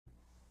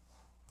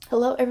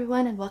Hello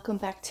everyone and welcome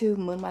back to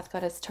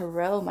Moonmothgoddess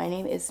Tarot. My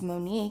name is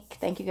Monique.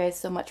 Thank you guys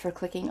so much for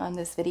clicking on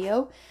this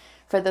video.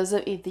 For those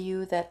of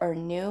you that are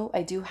new,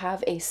 I do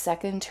have a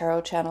second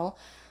tarot channel,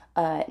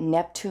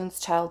 Neptune's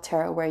Child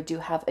Tarot, where I do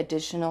have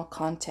additional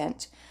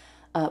content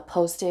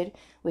posted,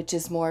 which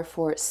is more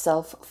for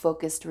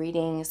self-focused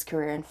readings,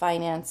 career and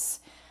finance,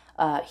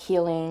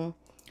 healing,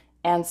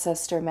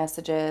 ancestor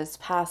messages,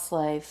 past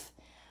life,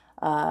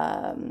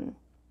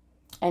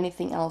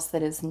 anything else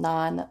that is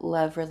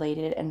non-love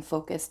related and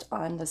focused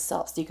on the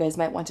self. So you guys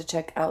might want to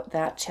check out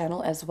that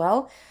channel as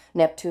well,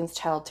 Neptune's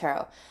Child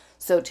Tarot.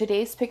 So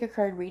today's pick a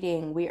card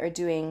reading, we are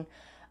doing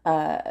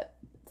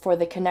for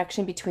the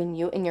connection between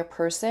you and your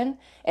person,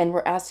 and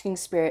we're asking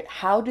Spirit,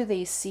 how do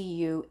they see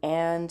you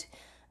and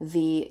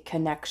the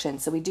connection?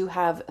 So we do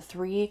have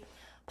 3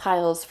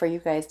 piles for you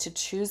guys to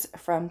choose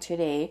from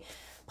today.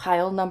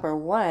 Pile number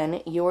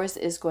 1, yours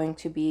is going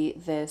to be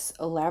this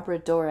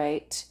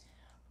labradorite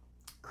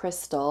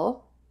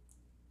crystal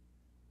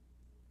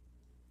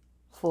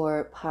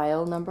for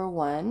pile number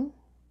 1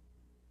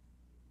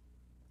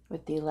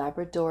 with the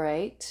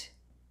labradorite.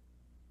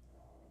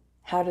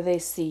 How do they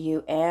see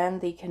you and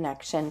the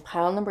connection?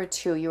 Pile number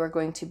 2, you are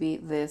going to be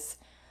this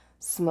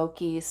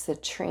smoky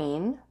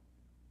citrine,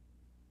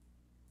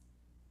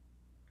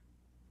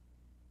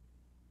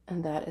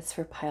 and that is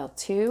for pile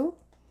 2.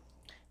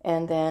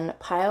 And then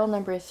pile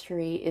number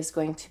 3 is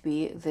going to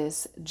be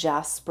this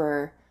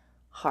jasper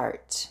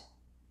heart.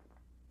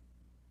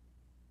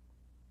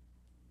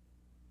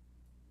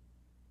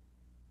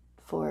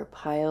 For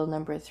pile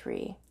number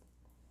 3.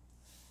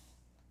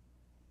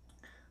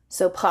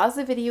 So pause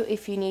the video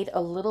if you need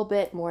a little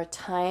bit more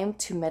time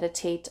to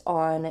meditate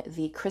on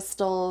the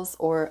crystals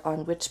or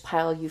on which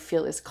pile you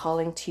feel is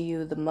calling to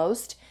you the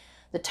most.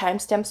 The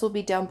timestamps will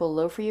be down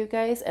below for you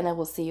guys, and I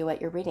will see you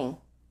at your reading.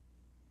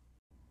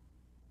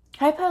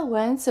 Hi pile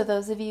 1, so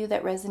those of you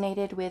that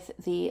resonated with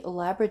the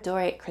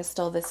labradorite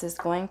crystal, this is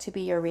going to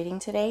be your reading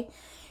today,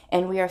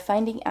 and we are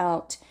finding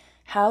out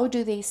how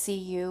do they see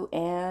you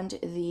and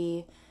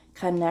the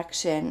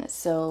connection.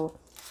 So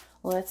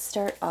let's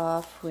start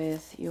off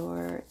with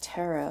your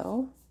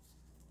tarot,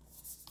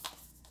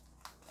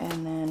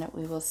 and then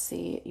we will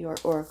see your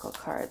oracle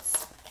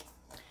cards.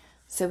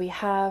 So we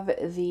have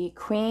the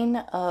Queen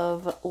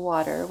of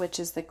Water, which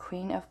is the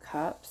Queen of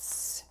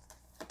Cups.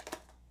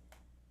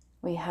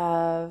 We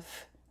have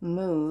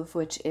Move,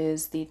 which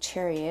is the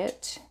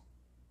Chariot.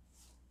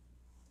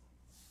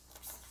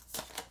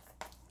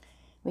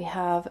 We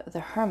have the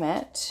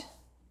Hermit.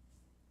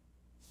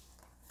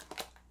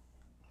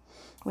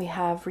 We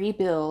have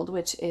Rebuild,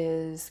 which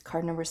is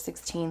card number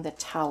 16, the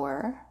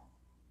Tower.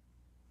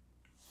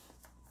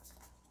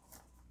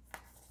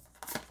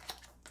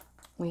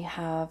 We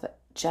have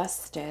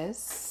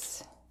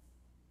Justice.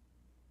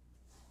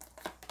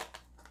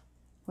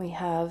 We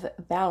have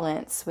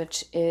Balance,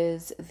 which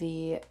is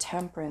the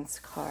Temperance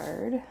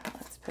card.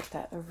 Let's put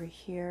that over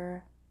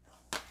here.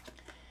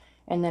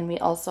 And then we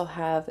also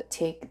have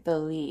Take the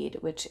Lead,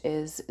 which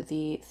is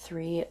the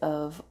 3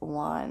 of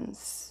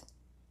Wands.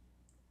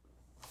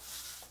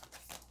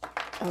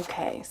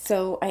 Okay,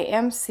 so I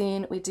am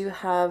seeing we do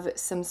have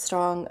some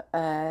strong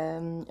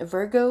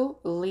Virgo,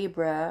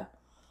 Libra,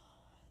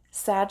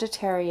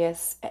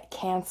 Sagittarius,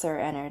 Cancer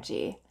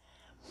energy.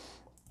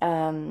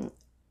 We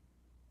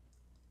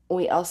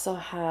also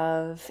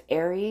have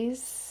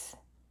Aries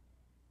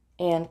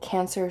and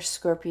Cancer,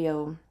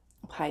 Scorpio,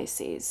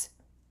 Pisces.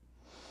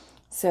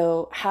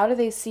 So how do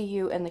they see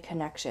you in the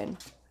connection?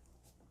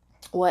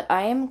 What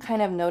I am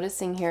kind of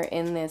noticing here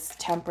in this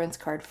Temperance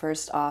card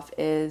first off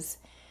is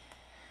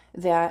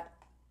that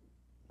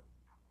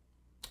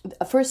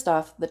first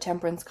off, the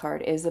Temperance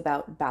card is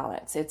about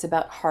balance. It's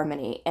about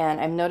harmony. And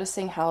I'm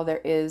noticing how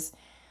there is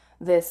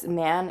this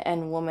man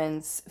and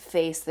woman's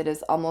face that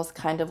is almost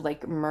kind of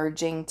like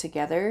merging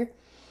together.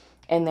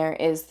 And there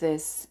is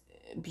this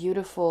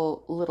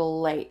beautiful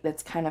little light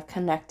that's kind of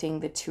connecting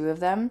the two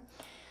of them.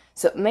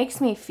 So it makes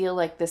me feel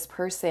like this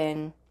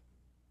person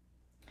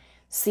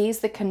sees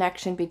the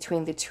connection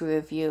between the two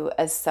of you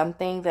as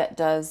something that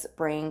does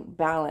bring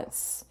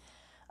balance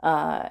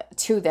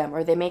to them,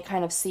 or they may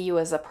kind of see you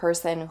as a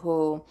person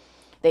who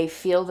they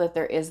feel that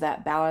there is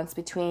that balance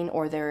between,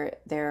 or they're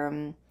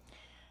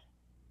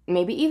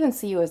maybe even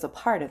see you as a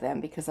part of them,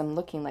 because I'm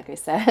looking, like I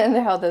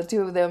said, how the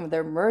two of them,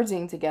 they're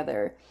merging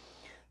together.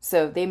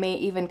 So they may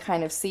even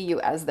kind of see you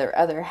as their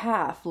other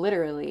half,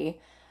 literally,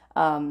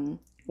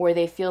 where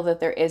they feel that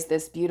there is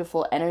this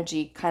beautiful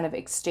energy kind of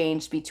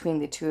exchange between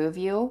the two of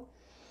you.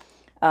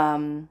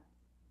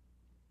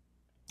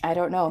 I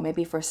don't know,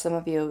 maybe for some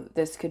of you,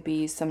 this could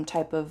be some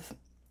type of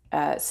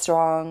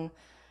strong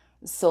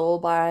soul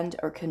bond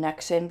or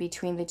connection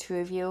between the two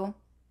of you,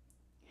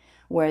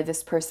 where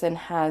this person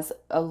has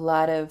a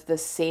lot of the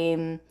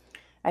same,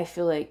 I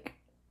feel like,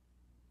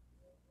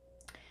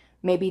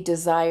 maybe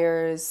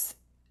desires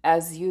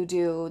as you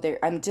do.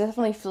 I'm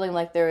definitely feeling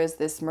like there is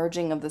this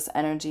merging of this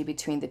energy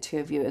between the two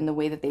of you in the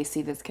way that they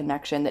see this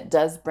connection that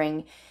does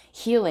bring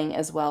healing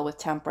as well with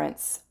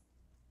Temperance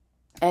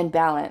and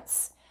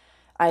Balance.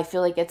 I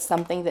feel like it's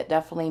something that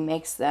definitely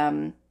makes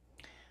them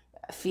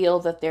feel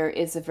that there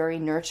is a very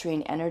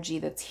nurturing energy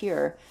that's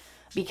here.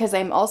 Because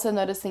I'm also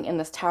noticing in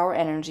this Tower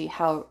energy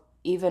how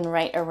even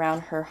right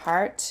around her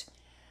heart,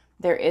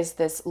 there is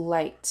this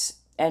light,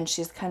 and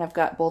she's kind of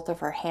got both of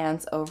her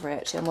hands over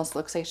it. She almost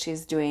looks like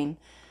she's doing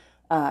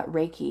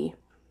Reiki,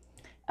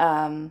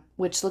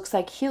 which looks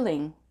like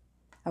healing.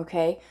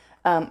 Okay.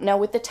 Now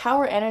with the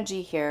Tower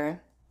energy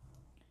here,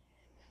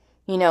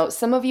 you know,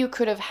 some of you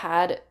could have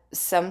had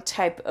some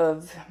type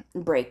of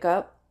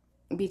breakup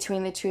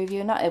between the two of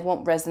you. Not, it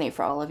won't resonate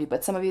for all of you,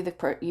 but some of you,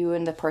 you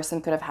and the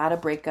person could have had a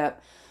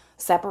breakup,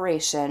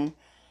 separation,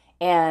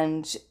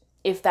 and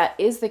if that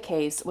is the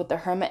case with the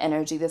Hermit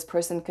energy, this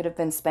person could have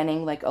been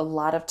spending like a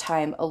lot of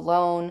time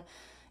alone,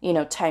 you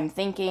know, time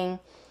thinking.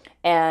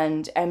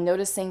 And I'm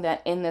noticing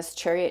that in this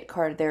Chariot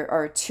card, there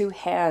are two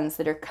hands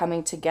that are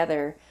coming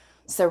together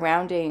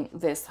surrounding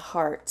this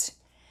heart.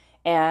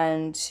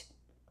 And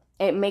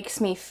it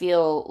makes me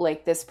feel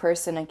like this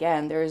person,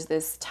 again, there's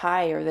this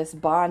tie or this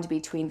bond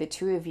between the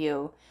two of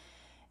you.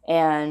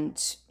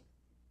 And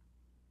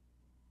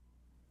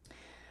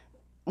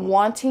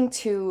wanting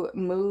to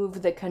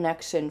move the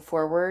connection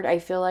forward, I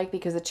feel like,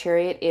 because the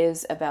Chariot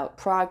is about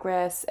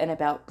progress and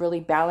about really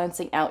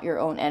balancing out your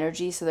own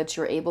energy so that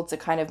you're able to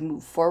kind of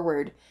move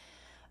forward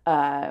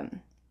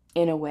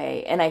in a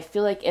way. And I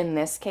feel like in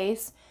this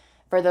case,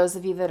 for those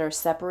of you that are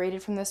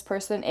separated from this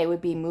person, it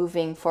would be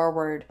moving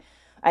forward,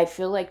 I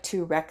feel like,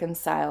 to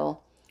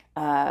reconcile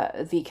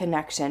the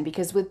connection.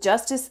 Because with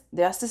justice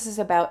is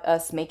about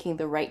us making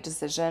the right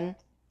decision,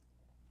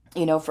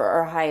 you know, for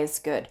our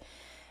highest good.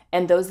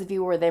 And those of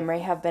you where there may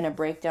have been a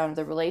breakdown of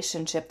the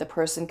relationship, the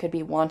person could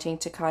be wanting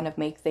to kind of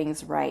make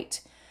things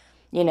right,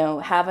 you know,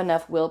 have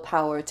enough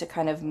willpower to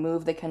kind of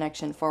move the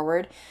connection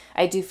forward.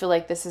 I do feel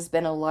like this has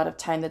been a lot of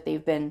time that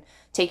they've been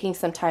taking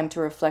some time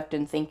to reflect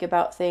and think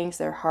about things,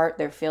 their heart,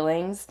 their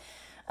feelings.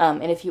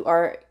 And if you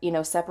are, you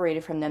know,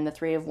 separated from them, the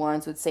Three of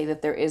Wands would say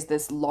that there is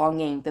this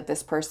longing that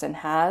this person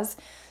has.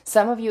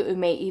 Some of you, it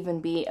may even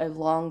be a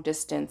long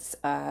distance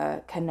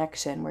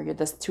connection where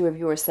the two of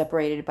you are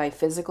separated by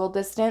physical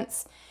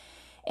distance.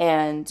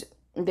 And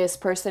this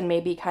person may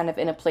be kind of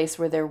in a place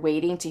where they're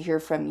waiting to hear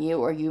from you,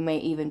 or you may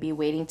even be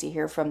waiting to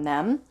hear from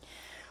them.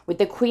 With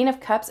the Queen of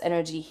Cups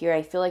energy here,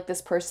 I feel like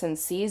this person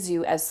sees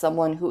you as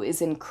someone who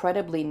is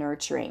incredibly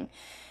nurturing.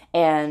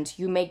 And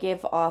you may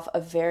give off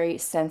a very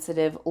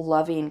sensitive,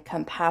 loving,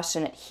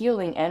 compassionate,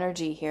 healing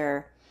energy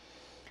here.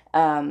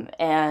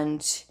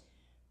 And,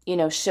 you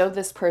know, show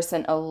this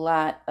person a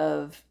lot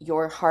of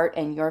your heart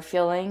and your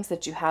feelings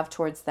that you have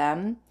towards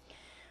them,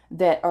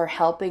 that are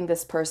helping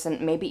this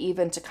person maybe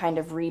even to kind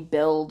of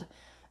rebuild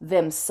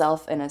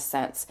themselves in a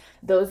sense.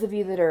 Those of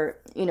you that are,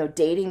 you know,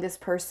 dating this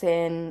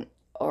person,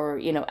 or,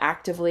 you know,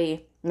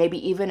 actively, maybe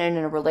even in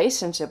a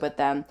relationship with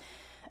them,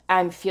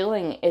 I'm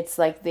feeling it's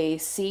like they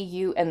see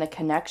you and the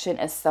connection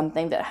as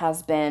something that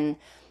has been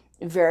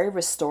very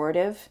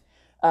restorative,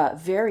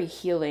 very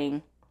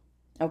healing,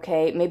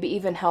 okay? Maybe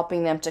even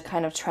helping them to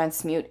kind of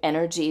transmute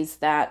energies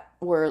that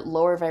were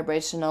lower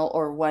vibrational,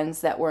 or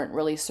ones that weren't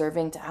really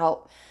serving to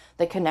help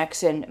the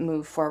connection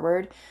move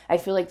forward. I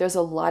feel like there's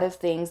a lot of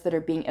things that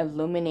are being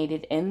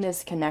illuminated in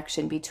this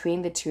connection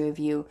between the two of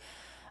you.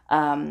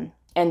 And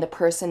the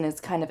person is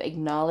kind of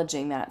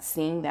acknowledging that,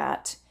 seeing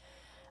that.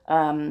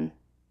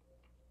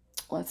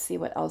 Let's see,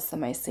 what else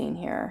am I seeing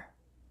here?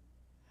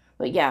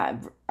 But yeah,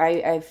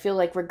 I feel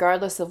like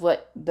regardless of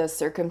what the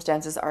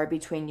circumstances are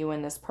between you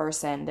and this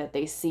person, that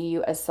they see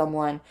you as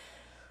someone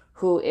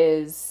who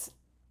is,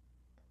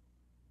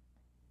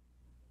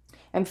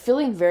 I'm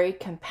feeling very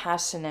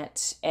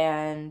compassionate,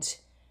 and,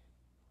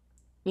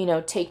 you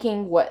know,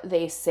 taking what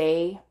they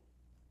say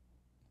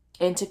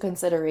into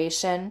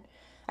consideration.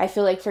 I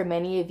feel like for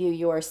many of you,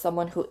 you are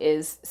someone who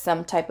is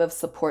some type of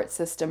support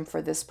system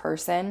for this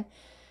person.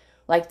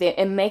 Like,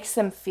 it makes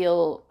them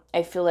feel,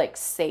 I feel like,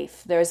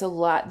 safe. There's a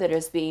lot that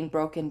is being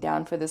broken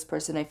down for this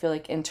person, I feel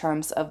like, in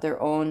terms of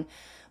their own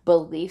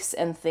beliefs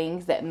and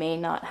things that may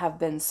not have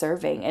been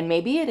serving. And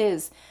maybe it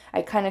is,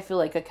 I kind of feel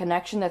like, a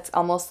connection that's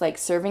almost like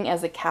serving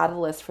as a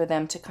catalyst for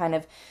them to kind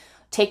of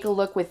take a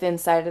look within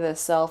inside of the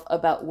self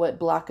about what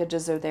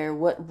blockages are there,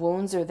 what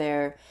wounds are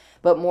there,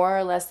 but more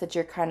or less that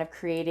you're kind of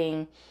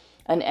creating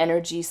an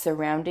energy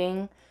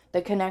surrounding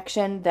the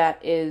connection that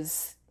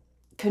is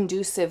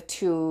conducive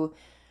to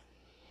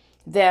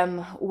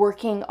them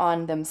working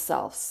on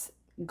themselves,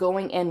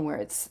 going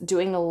inwards,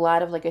 doing a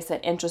lot of, like I said,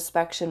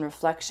 introspection,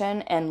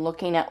 reflection, and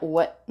looking at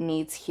what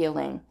needs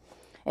healing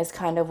is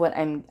kind of what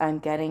I'm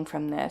getting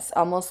from this.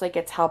 Almost like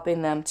it's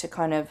helping them to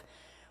kind of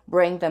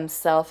bring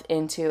themselves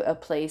into a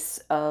place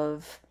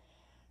of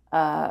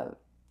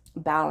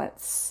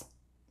balance.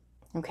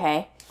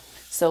 Okay,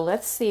 so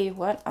let's see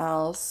what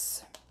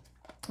else.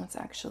 Let's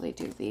actually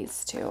do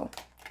these two.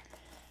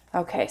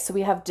 Okay, so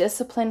we have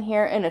discipline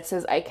here, and it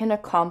says, I can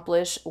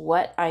accomplish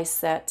what I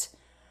set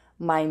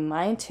my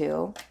mind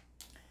to.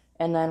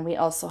 And then we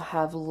also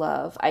have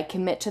love. I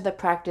commit to the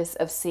practice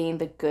of seeing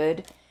the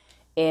good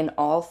in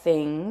all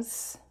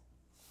things.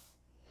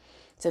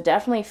 So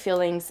definitely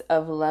feelings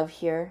of love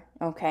here,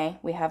 okay?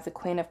 We have the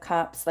Queen of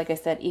Cups. Like I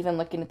said, even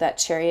looking at that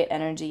Chariot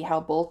energy,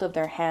 how both of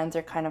their hands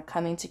are kind of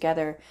coming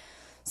together,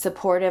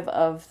 supportive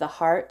of the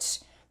heart.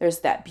 There's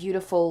that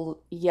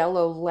beautiful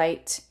yellow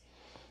light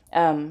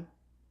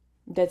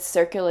that's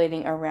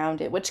circulating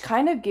around it, which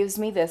kind of gives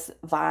me this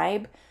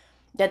vibe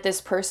that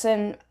this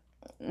person,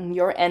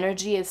 your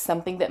energy is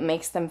something that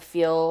makes them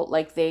feel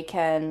like they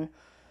can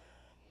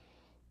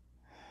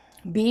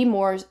be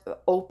more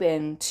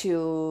open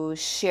to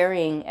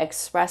sharing,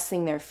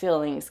 expressing their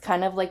feelings,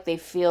 kind of like they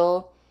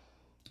feel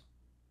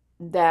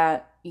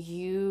that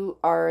you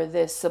are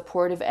this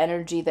supportive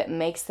energy that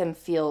makes them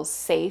feel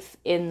safe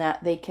in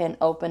that they can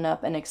open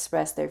up and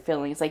express their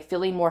feelings, like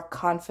feeling more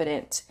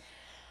confident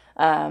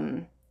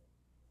in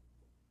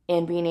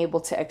being able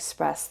to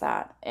express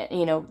that.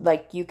 You know,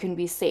 like you can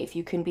be safe,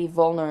 you can be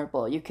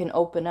vulnerable, you can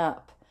open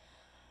up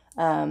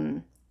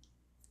in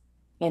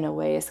a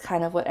way is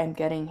kind of what I'm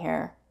getting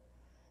here.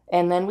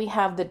 And then we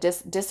have the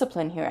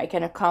discipline here. I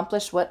can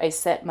accomplish what I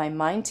set my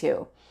mind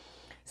to.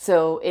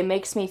 So it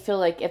makes me feel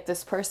like if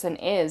this person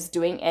is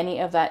doing any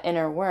of that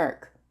inner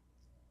work,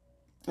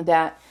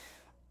 that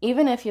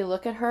even if you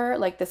look at her,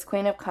 like this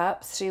Queen of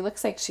Cups, she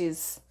looks like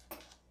she's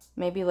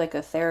maybe like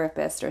a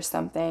therapist or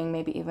something,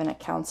 maybe even a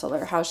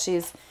counselor, how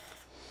she's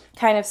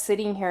kind of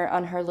sitting here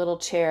on her little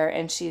chair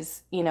and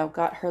she's, you know,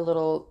 got her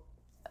little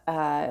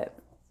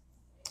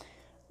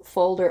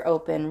folder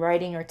open,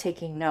 writing or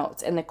taking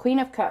notes. And the Queen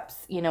of Cups,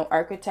 you know,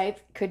 archetype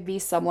could be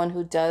someone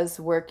who does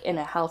work in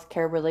a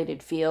healthcare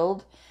related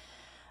field,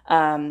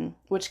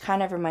 which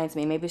kind of reminds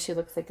me, maybe she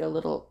looks like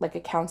a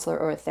counselor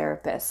or a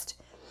therapist,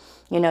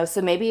 you know.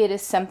 So maybe it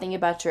is something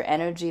about your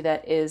energy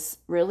that is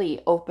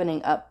really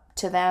opening up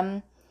to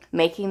them,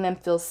 making them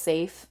feel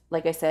safe,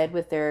 like I said,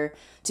 with their,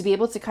 to be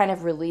able to kind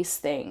of release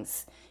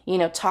things, you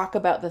know, talk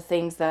about the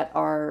things that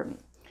are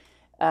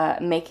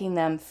making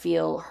them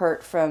feel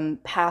hurt from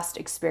past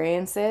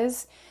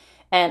experiences.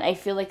 And I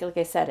feel like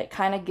I said, it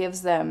kind of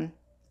gives them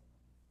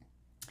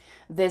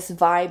this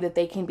vibe that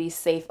they can be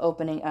safe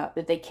opening up,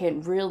 that they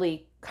can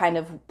really kind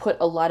of put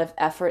a lot of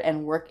effort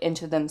and work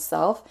into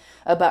themselves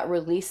about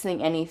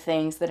releasing any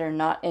things that are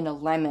not in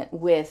alignment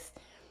with,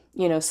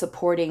 you know,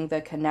 supporting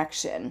the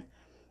connection.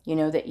 You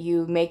know, that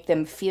you make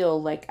them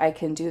feel like, I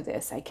can do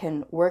this, I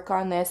can work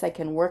on this, I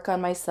can work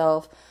on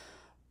myself,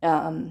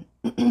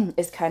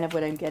 is kind of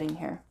what I'm getting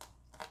here.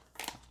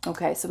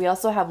 Okay, so we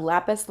also have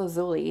lapis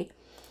lazuli,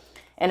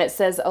 and it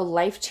says a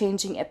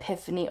life-changing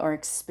epiphany or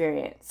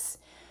experience.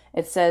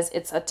 It says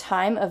it's a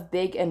time of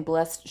big and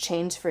blessed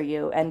change for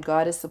you, and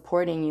God is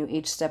supporting you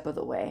each step of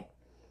the way.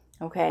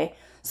 Okay,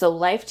 so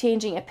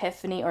life-changing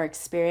epiphany or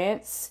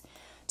experience,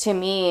 to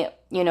me,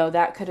 you know,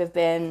 that could have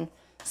been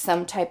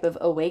some type of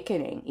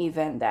awakening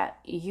even that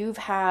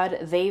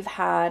they've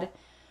had,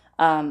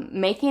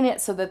 making it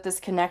so that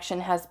this connection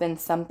has been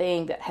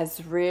something that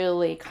has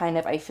really kind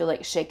of, I feel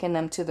like, shaken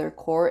them to their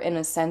core, in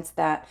a sense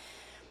that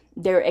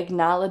they're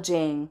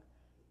acknowledging,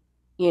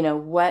 you know,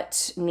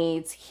 what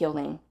needs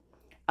healing,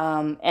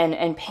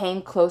 and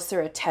paying closer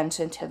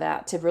attention to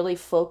that, to really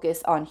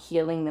focus on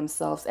healing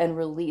themselves and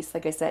release,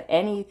 like I said,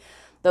 any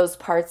those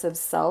parts of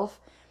self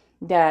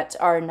that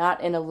are not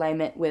in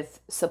alignment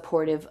with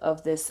supportive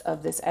of this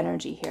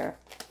energy here.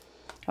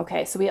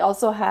 Okay, so we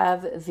also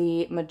have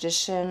the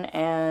Magician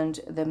and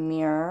the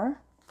Mirror.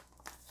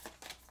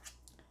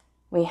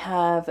 We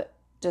have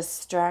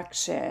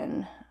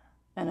Distraction,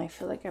 and I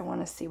feel like I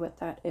want to see what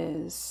that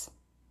is.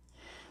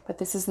 But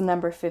this is the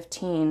number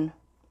 15,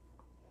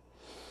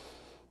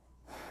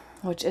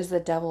 which is the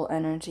Devil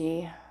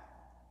energy.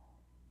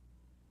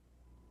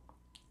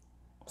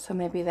 So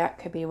maybe that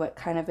could be what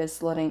kind of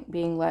is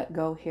being let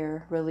go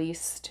here,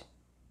 released.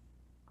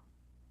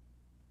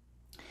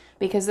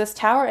 Because this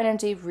Tower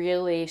energy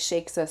really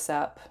shakes us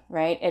up,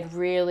 right? It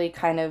really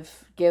kind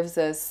of gives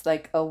us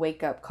like a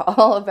wake-up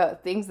call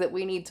about things that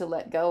we need to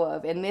let go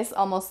of. And this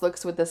almost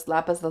looks, with this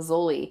lapis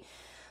lazuli,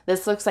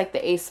 this looks like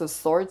the Ace of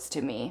Swords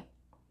to me.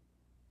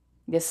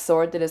 This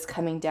sword that is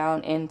coming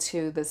down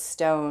into the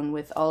stone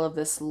with all of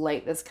this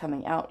light that's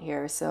coming out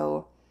here.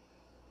 So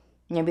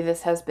maybe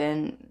this has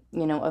been,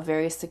 you know, a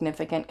very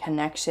significant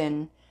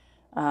connection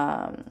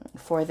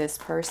for this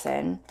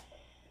person.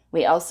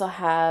 We also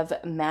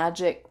have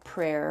Magic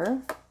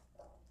Prayer.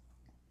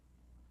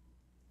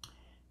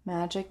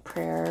 Magic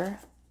Prayer.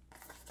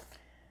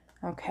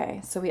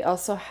 Okay, so we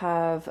also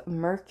have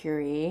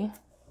Mercury.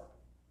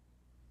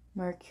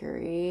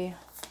 Mercury.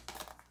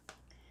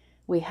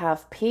 We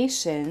have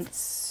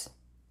Patience.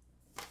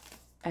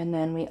 And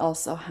then we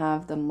also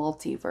have the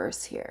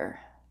Multiverse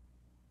here.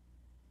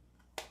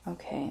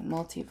 Okay,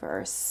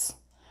 Multiverse.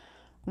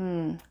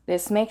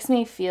 This makes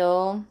me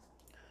feel...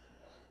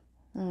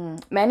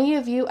 Many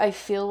of you, I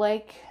feel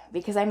like,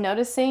 because I'm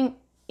noticing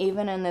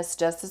even in this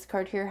Justice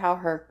card here, how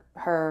her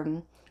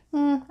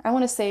I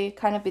want to say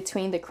kind of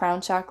between the crown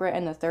chakra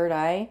and the third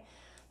eye,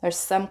 there's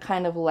some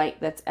kind of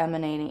light that's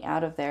emanating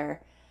out of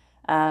there.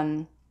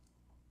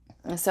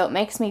 So it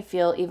makes me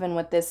feel, even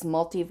with this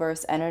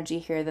multiverse energy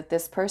here, that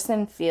this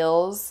person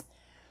feels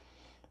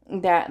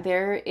that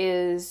there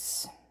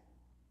is,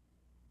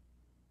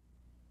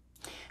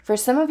 for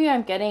some of you,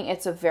 I'm getting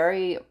it's a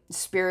very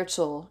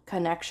spiritual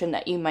connection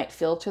that you might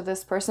feel to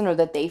this person or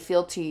that they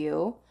feel to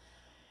you.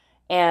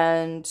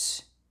 And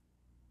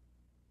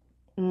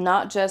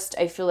not just,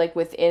 I feel like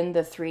within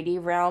the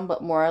 3D realm,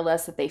 but more or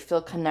less that they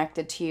feel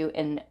connected to you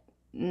in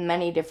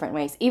many different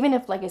ways. Even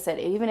if, like I said,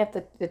 even if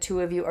the two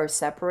of you are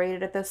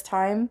separated at this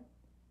time,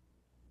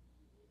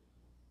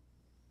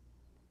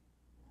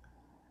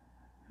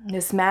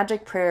 this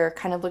magic prayer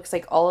kind of looks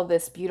like all of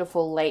this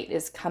beautiful light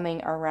is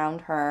coming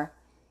around her.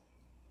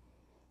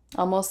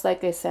 Almost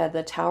like I said,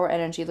 the tower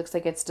energy looks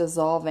like it's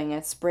dissolving,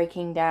 it's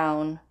breaking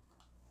down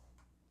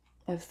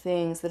of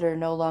things that are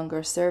no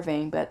longer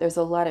serving, but there's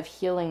a lot of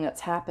healing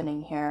that's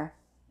happening here.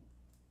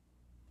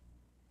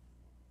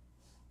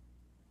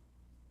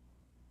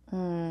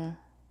 And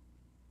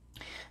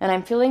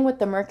I'm feeling with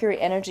the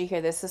Mercury energy here,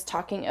 this is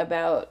talking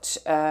about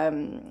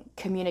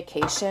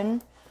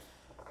communication,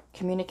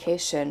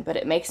 but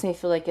it makes me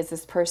feel like, is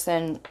this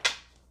person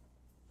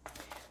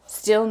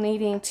still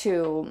needing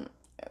to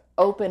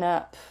open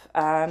up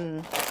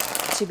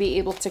to be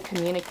able to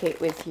communicate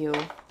with you,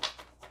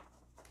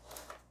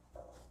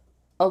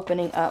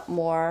 opening up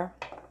more?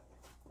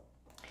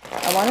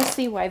 I want to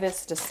see why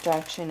this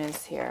distraction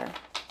is here.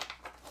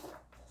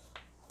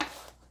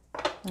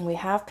 And we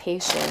have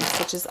patience,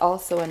 which is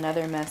also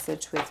another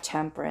message with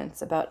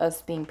Temperance about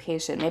us being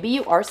patient. Maybe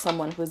you are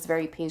someone who's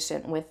very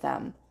patient with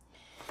them,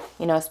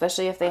 you know,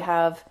 especially if they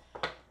have,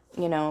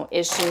 you know,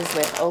 issues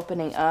with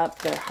opening up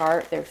their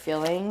heart, their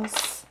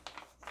feelings.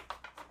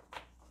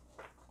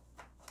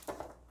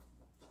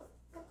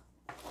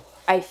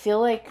 I feel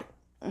like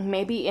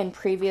maybe in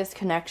previous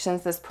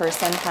connections, this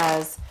person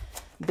has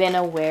been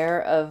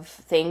aware of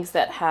things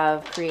that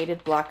have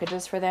created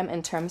blockages for them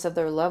in terms of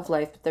their love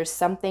life. But there's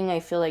something I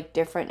feel like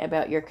different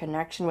about your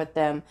connection with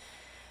them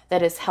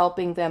that is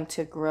helping them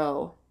to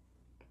grow.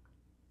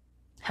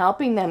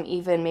 Helping them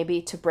even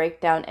maybe to break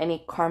down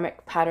any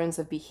karmic patterns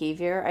of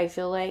behavior, I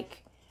feel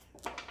like.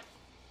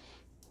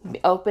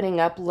 Opening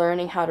up,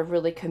 learning how to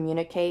really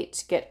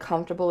communicate, get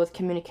comfortable with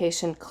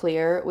communication,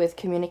 clear with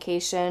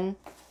communication.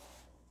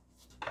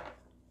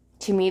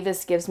 To me,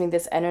 this gives me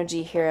this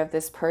energy here of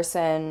this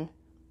person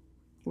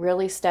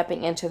really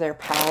stepping into their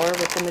power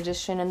with the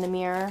Magician in the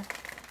mirror.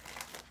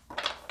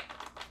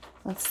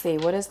 Let's see,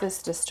 what is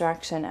this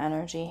distraction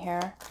energy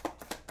here?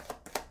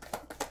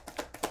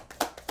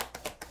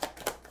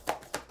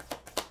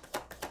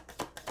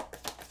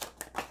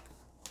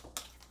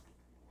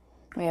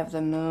 We have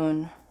the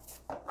Moon.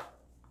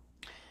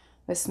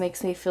 This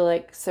makes me feel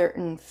like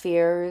certain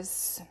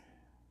fears,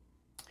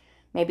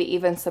 maybe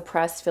even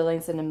suppressed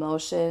feelings and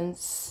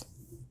emotions.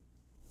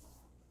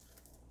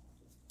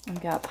 We've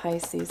got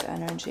Pisces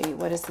energy.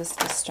 What is this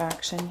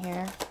distraction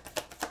here?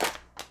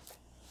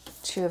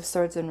 Two of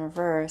Swords in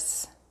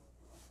reverse.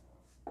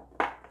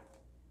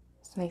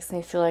 This makes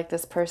me feel like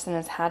this person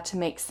has had to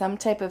make some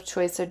type of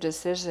choice or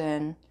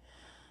decision.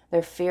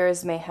 Their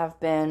fears may have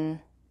been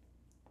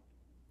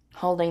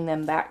holding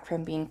them back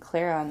from being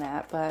clear on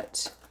that,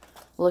 but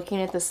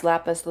looking at this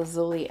lapis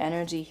lazuli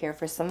energy here,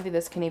 for some of you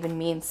this can even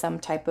mean some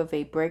type of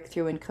a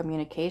breakthrough in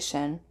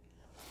communication.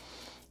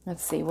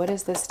 Let's see, what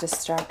is this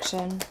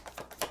distraction?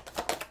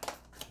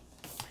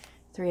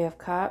 Three of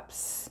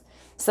Cups.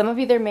 Some of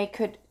you there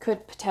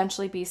could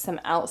potentially be some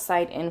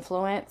outside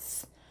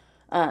influence.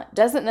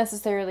 Doesn't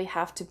necessarily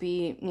have to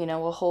be, you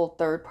know, a whole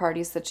third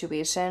party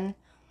situation.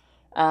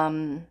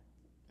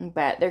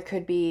 But there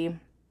could be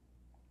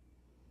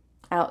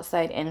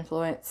outside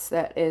influence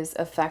that is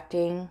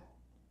affecting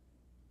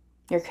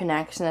your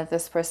connection, that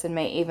this person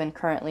may even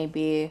currently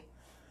be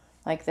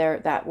like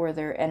where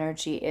their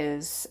energy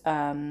is,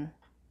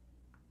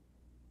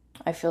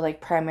 I feel like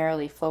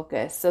primarily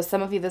focused. So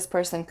some of you, this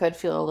person could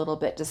feel a little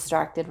bit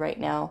distracted right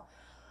now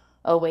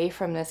away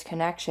from this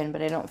connection,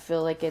 but I don't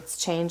feel like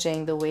it's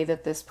changing the way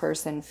that this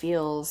person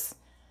feels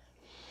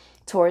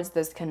towards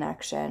this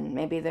connection.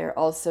 Maybe they're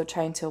also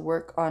trying to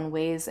work on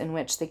ways in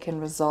which they can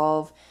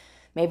resolve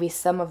maybe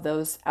some of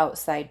those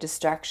outside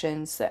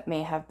distractions that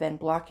may have been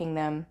blocking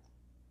them.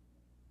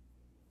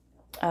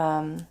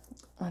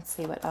 Let's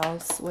see what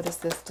else. What is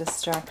this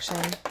distraction?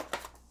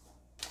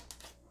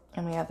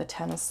 And we have the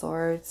Ten of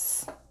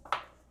Swords.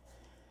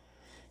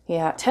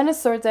 Yeah, Ten of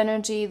Swords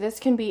energy.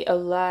 This can be a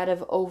lot of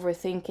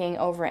overthinking,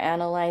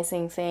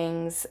 overanalyzing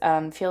things,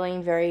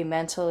 feeling very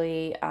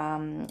mentally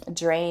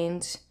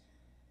drained.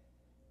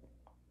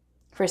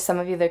 For some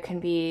of you, there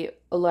can be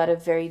a lot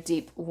of very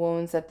deep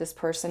wounds that this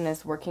person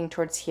is working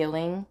towards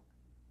healing.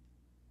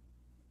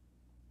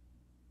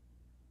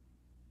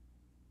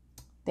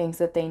 Things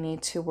that they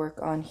need to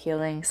work on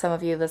healing. Some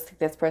of you,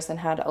 this person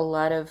had a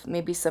lot of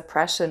maybe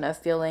suppression of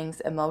feelings,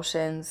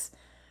 emotions.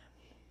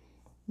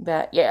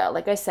 But yeah,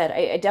 like I said,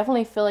 I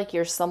definitely feel like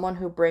you're someone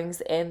who brings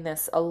in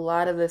a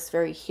lot of this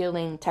very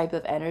healing type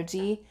of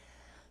energy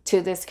to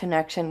this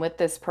connection with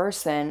this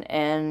person.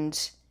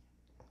 And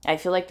I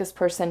feel like this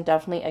person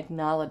definitely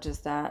acknowledges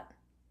that.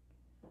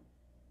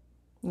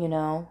 You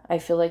know, I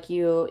feel like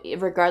you,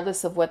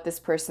 regardless of what this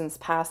person's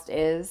past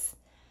is,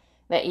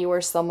 that you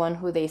are someone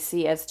who they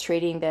see as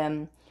treating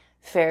them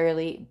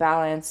fairly,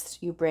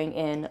 balanced. You bring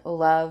in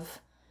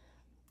love,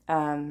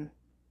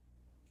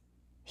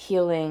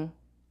 healing,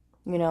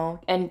 you know,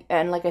 and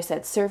like I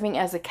said, serving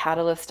as a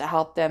catalyst to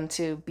help them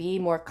to be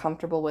more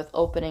comfortable with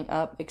opening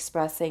up,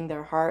 expressing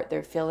their heart,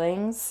 their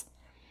feelings.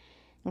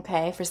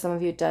 Okay, for some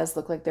of you, it does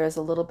look like there's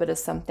a little bit of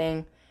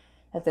something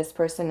that this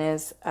person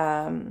is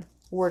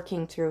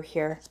working through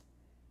here.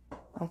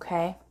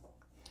 Okay,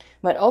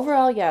 but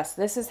overall, yes,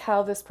 this is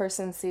how this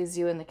person sees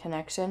you in the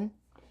connection.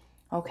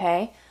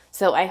 Okay,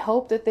 so I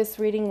hope that this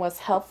reading was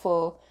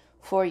helpful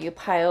for you,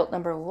 pile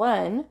number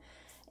 1.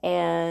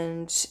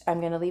 And I'm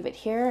going to leave it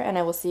here, and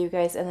I will see you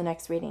guys in the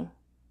next reading.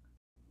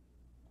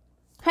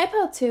 Hi,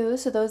 pile 2.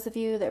 So those of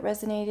you that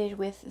resonated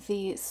with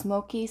the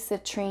smoky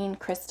citrine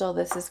crystal,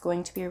 this is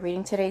going to be a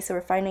reading today. So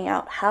we're finding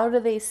out, how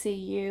do they see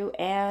you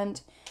and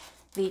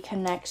the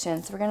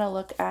connection. So we're going to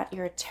look at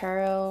your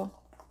tarot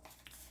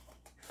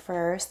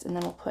first, and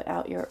then we'll put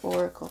out your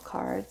oracle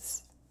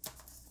cards.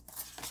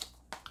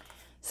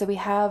 So we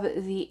have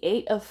the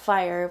 8 of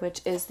Fire,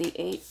 which is the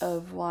 8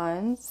 of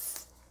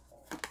Wands.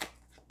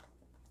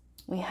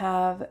 We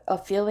have a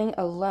feeling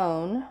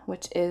alone,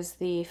 which is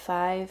the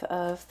 5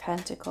 of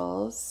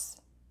Pentacles.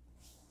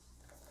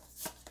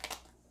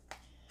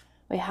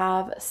 We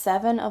have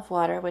 7 of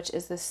Water, which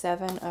is the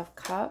 7 of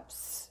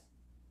Cups.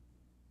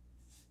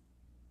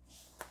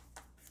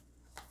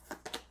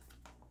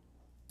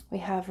 We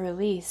have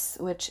Release,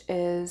 which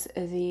is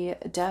the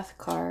Death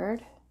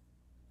card.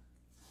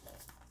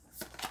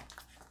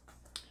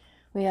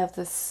 We have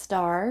the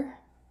Star.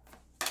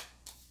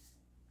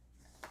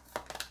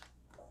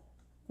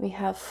 We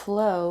have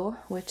Flow,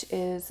 which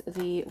is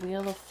the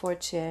Wheel of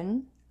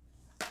Fortune.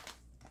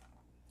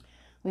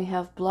 We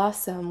have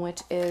Blossom,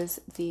 which is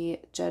the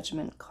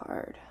Judgment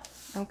card.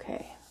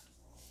 Okay.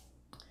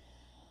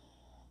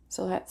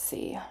 So let's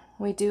see.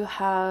 We do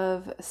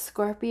have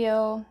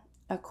Scorpio,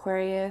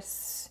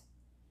 Aquarius,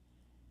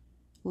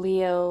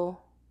 Leo,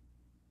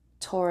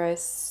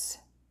 Taurus.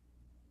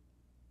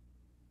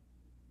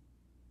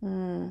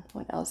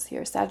 What else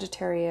here?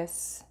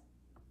 Sagittarius.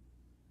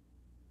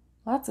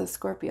 Lots of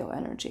Scorpio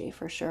energy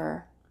for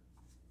sure.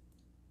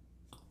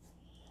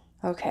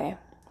 Okay,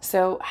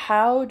 so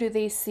how do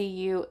they see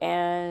you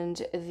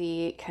and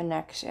the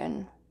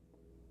connection?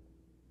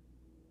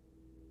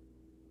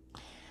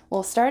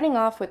 Well, starting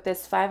off with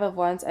this 5 of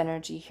Wands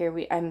energy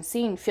here, I'm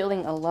seeing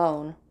feeling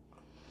alone.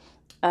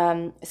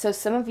 So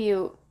some of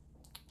you,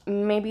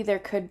 maybe there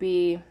could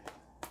be,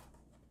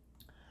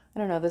 I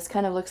don't know, this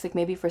kind of looks like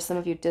maybe for some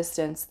of you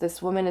distance.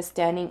 This woman is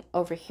standing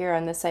over here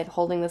on this side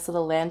holding this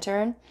little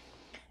lantern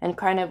and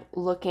kind of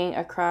looking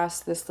across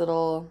this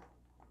little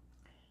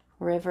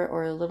river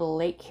or a little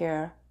lake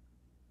here.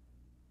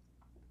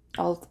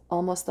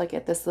 Almost like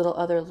at this little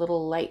other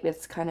little light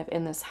that's kind of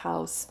in this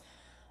house.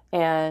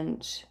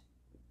 And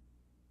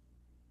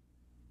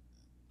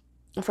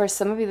for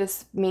some of you,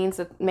 this means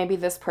that maybe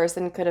this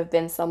person could have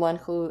been someone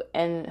who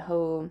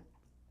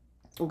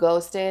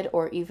ghosted,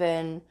 or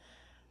even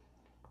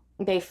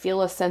they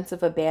feel a sense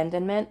of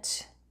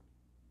abandonment.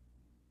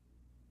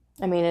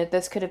 I mean,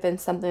 this could have been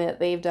something that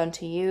they've done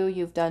to you,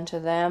 you've done to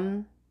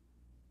them.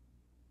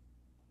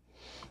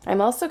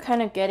 I'm also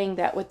kind of getting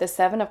that with the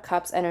 7 of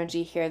Cups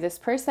energy here, this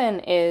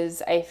person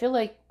is, I feel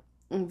like,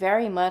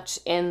 very much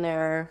in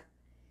their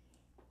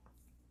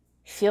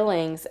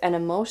feelings and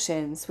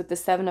emotions with the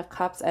 7 of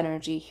Cups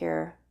energy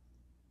here.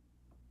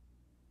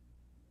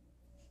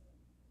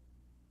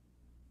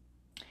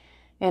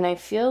 And I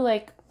feel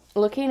like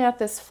looking at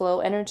this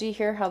flow energy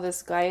here, how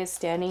this guy is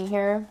standing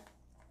here,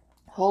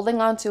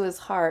 holding on to his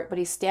heart, but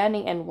he's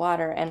standing in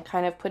water and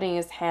kind of putting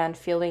his hand,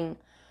 feeling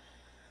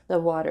the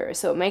water.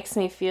 So it makes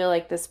me feel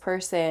like this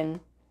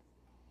person,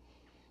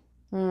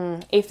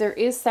 if there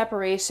is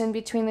separation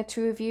between the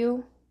two of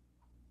you,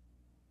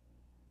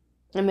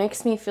 it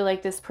makes me feel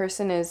like this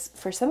person is,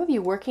 for some of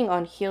you, working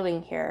on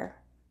healing here.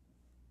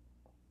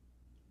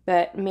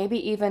 But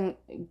maybe even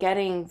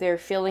getting their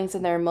feelings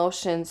and their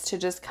emotions to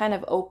just kind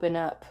of open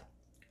up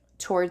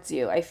towards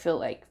you, I feel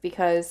like,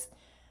 because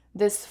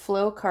this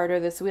flow card, or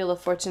this Wheel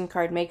of Fortune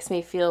card, makes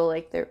me feel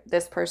like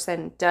this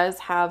person does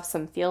have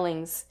some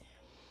feelings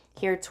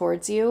here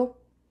towards you.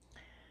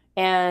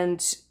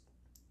 And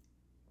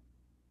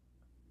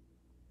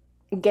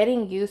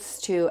getting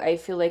used to, I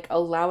feel like,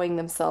 allowing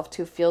themselves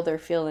to feel their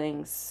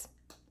feelings.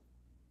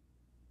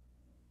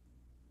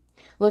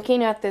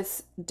 Looking at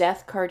this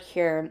Death card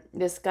here,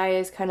 this guy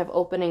is kind of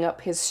opening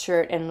up his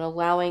shirt and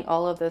allowing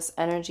all of this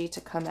energy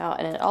to come out.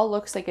 And it all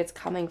looks like it's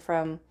coming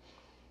from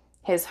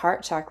his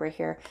heart chakra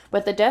here.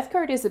 But the Death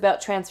card is about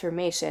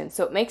transformation.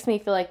 So it makes me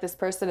feel like this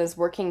person is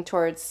working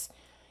towards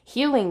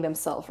healing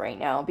themselves right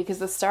now, because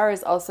the Star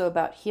is also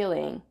about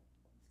healing.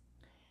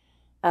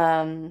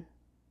 And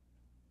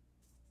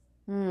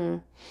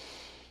then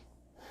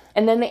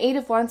the 8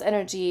 of Wands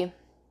energy,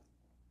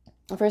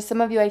 for some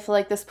of you, I feel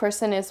like this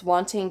person is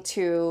wanting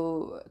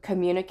to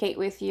communicate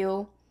with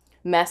you,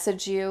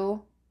 message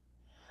you.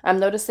 I'm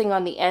noticing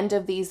on the end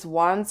of these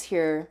wands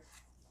here,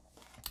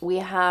 we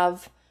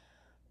have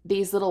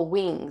these little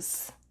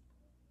wings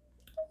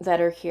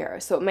that are here.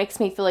 So it makes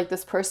me feel like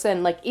this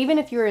person, like even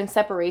if you're in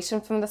separation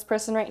from this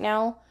person right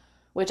now,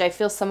 which I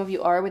feel some of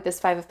you are with this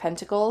Five of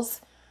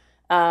Pentacles,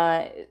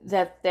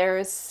 that there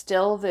is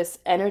still this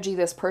energy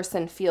this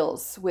person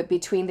feels with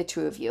between the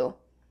two of you.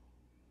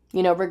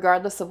 You know,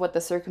 regardless of what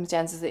the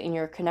circumstances in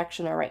your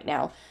connection are right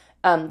now.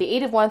 The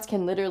Eight of Wands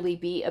can literally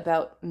be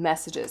about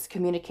messages,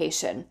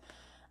 communication.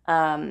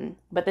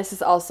 But this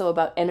is also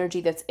about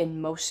energy that's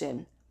in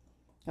motion.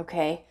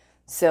 Okay?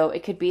 So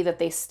it could be that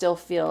they still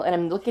feel, and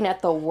I'm looking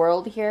at the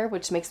world here,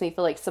 which makes me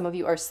feel like some of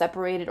you are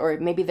separated, or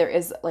maybe there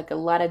is like a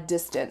lot of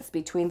distance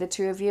between the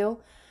two of you.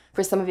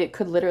 For some of you, it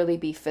could literally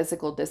be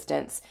physical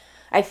distance.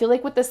 I feel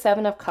like with the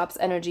Seven of Cups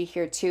energy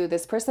here too,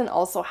 this person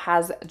also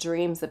has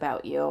dreams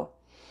about you.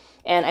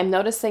 And I'm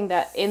noticing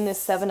that in this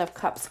Seven of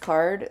Cups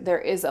card,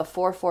 there is a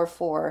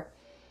 444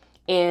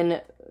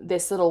 in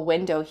this little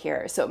window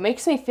here. So it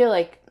makes me feel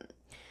like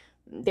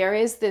there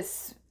is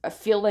this a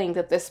feeling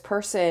that this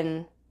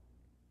person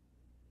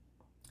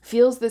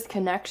feels this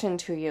connection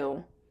to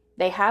you.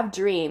 They have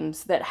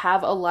dreams that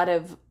have a lot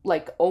of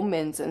like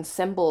omens and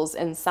symbols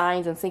and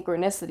signs and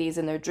synchronicities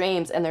in their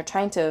dreams, and they're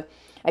trying to,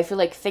 I feel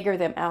like, figure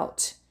them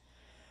out.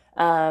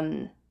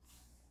 Trying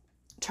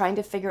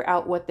to figure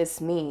out what this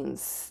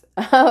means.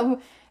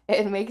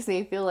 It makes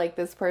me feel like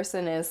this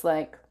person is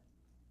like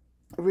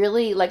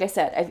really, like I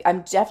said,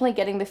 I'm definitely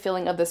getting the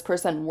feeling of this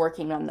person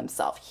working on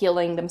themselves,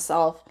 healing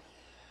themselves.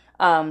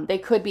 They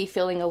could be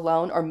feeling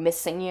alone or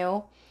missing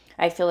you.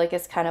 I feel like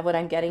it's kind of what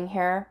I'm getting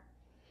here.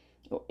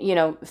 You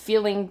know,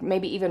 feeling,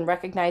 maybe even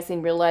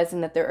recognizing,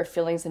 realizing that there are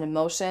feelings and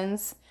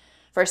emotions.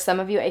 For some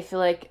of you, I feel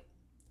like,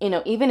 you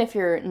know, even if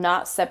you're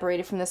not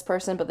separated from this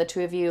person, but the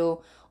two of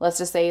you, let's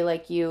just say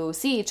like you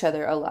see each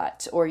other a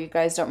lot, or you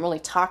guys don't really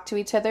talk to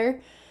each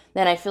other,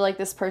 then I feel like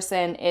this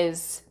person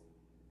is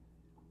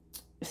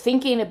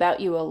thinking about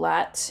you a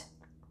lot.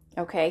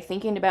 Okay,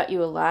 thinking about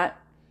you a lot.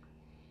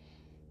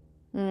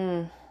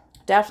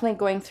 Definitely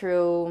going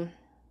through,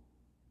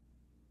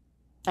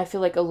 I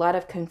feel like, a lot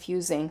of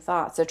confusing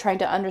thoughts. They're trying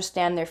to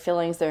understand their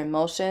feelings, their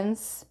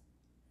emotions.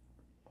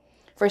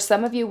 For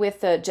some of you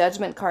with the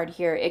Judgment card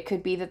here, it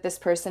could be that this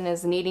person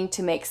is needing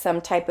to make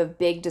some type of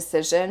big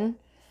decision.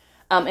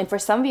 And for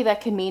some of you, that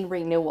can mean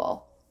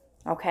renewal.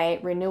 Okay?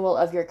 Renewal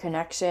of your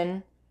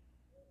connection,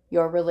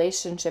 your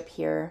relationship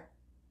here.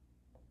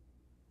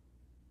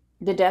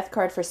 The Death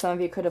card for some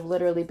of you could have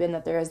literally been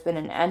that there has been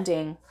an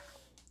ending,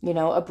 you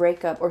know, a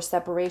breakup or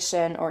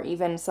separation, or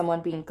even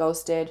someone being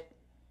ghosted,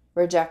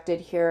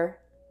 rejected here.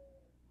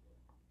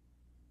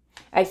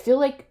 I feel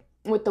like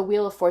with the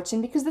Wheel of Fortune,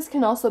 because this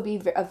can also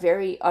be a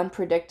very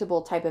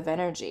unpredictable type of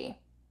energy.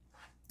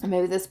 And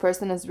maybe this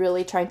person is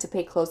really trying to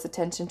pay close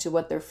attention to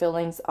what their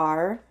feelings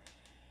are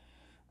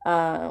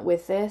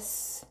with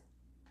this.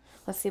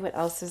 Let's see what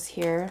else is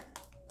here.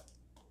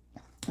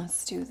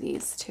 Let's do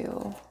these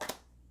two.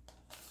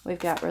 We've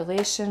got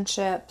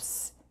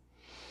relationships.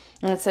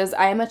 And it says,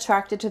 I am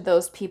attracted to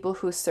those people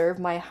who serve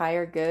my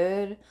higher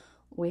good.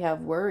 We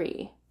have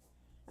worry.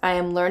 I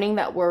am learning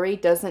that worry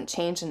doesn't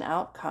change an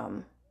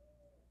outcome.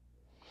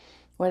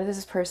 What is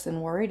this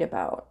person worried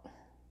about?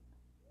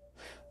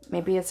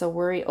 Maybe it's a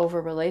worry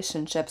over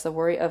relationships, a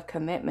worry of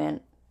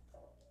commitment.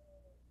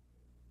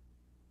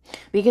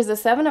 Because the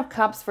Seven of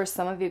Cups for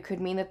some of you could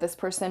mean that this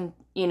person,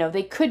 you know,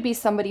 they could be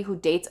somebody who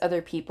dates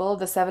other people.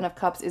 The Seven of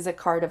Cups is a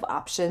card of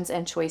options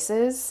and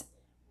choices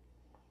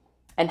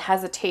and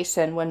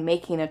hesitation when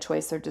making a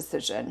choice or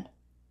decision.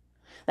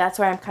 That's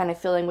why I'm kind of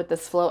feeling with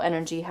this flow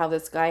energy, how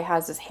this guy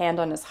has his hand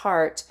on his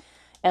heart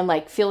and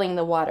like feeling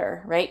the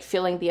water, right?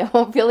 Feeling the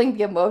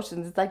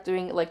emotions. It's like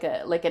doing like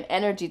an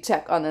energy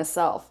check on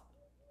himself.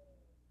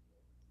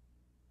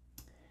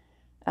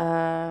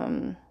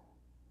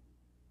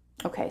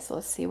 Okay, so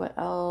let's see what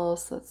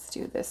else. Let's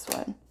do this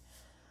one.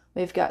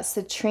 We've got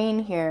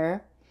citrine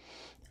here.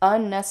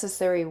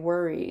 Unnecessary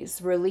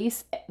worries.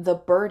 Release the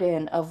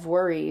burden of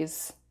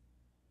worries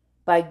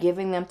by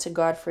giving them to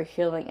God for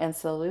healing and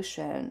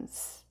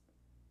solutions.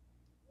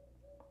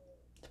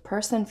 The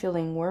person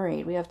feeling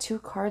worried. We have two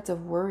cards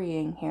of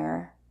worrying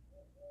here.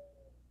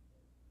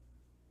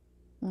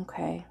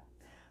 Okay.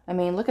 I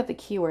mean, look at the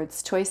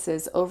keywords.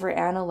 Choices,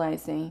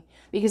 overanalyzing.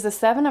 Because the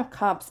Seven of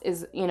Cups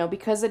is, you know,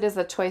 because it is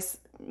a choice,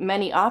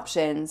 many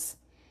options,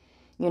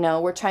 you know,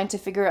 we're trying to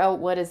figure out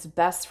what is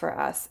best for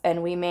us.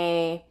 And we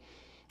may,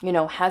 you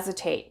know,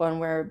 hesitate when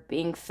we're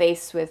being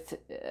faced with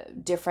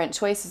different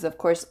choices. Of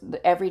course,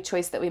 every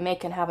choice that we make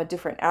can have a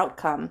different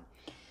outcome.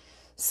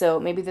 So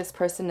maybe this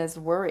person is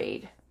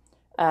worried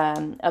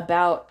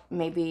about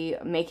maybe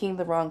making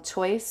the wrong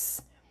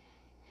choice.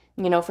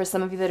 You know, for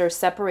some of you that are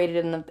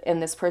separated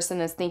and this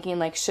person is thinking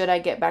like, should I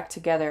get back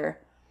together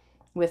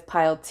with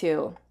pile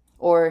 2?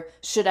 Or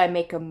should I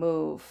make a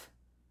move?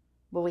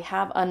 Well, we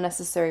have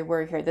unnecessary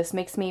worry here. This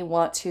makes me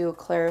want to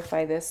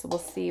clarify this. We'll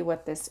see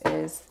what this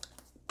is.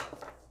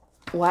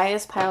 Why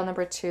is pile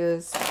number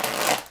 2's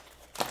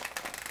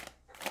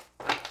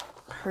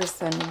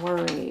person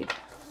worried?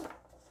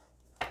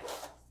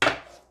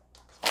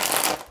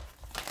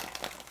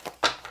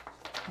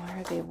 Why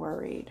are they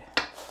worried?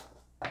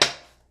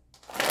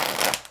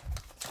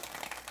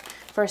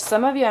 For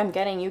some of you, I'm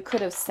getting you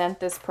could have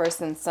sent this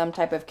person some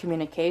type of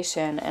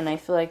communication, and I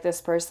feel like this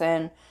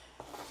person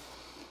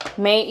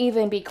may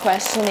even be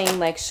questioning,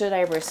 like, should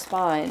I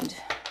respond?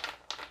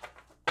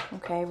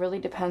 Okay, really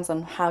depends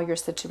on how your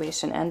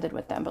situation ended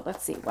with them. But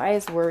let's see. Why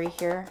is worry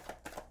here?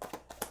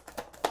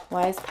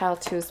 Why is pile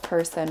two's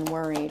person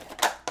worried?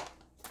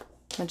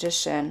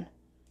 Magician.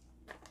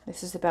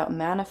 This is about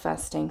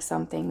manifesting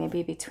something,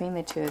 maybe between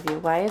the two of you.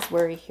 Why is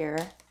worry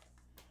here?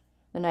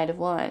 The Knight of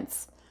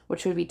Wands,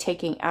 which would be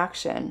taking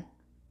action.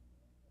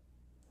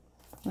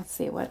 Let's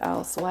see, what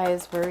else? Why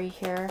is worry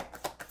here?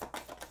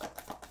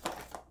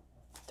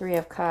 Three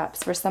of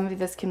Cups. For some of you,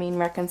 this can mean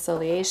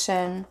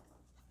reconciliation.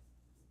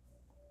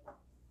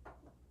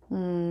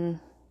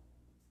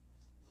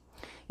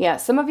 Yeah,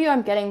 some of you,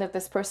 I'm getting that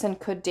this person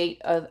could date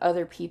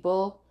other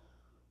people.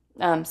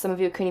 Some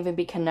of you could even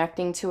be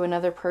connecting to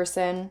another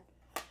person.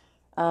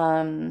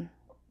 The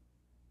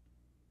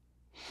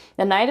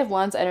Knight of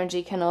Wands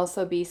energy can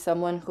also be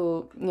someone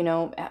who, you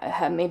know,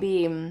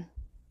 maybe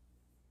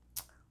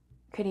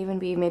could even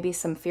be maybe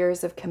some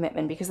fears of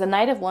commitment, because the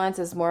Knight of Wands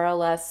is more or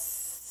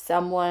less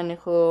someone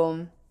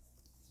who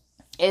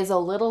is a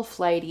little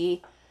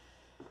flighty,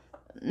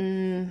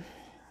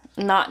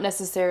 not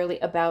necessarily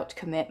about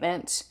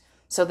commitment.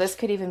 So this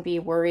could even be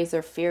worries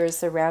or fears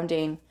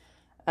surrounding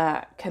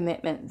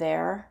commitment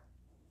there.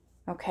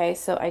 Okay,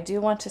 so I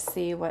do want to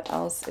see what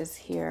else is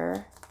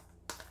here.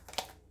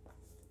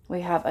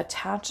 We have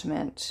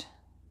attachment.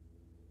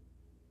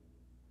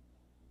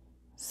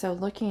 So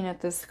looking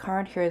at this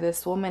card here,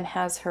 this woman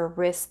has her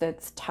wrist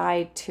that's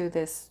tied to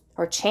this,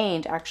 or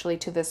chained actually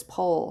to this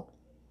pole.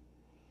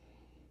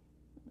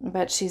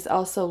 But she's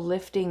also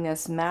lifting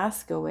this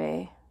mask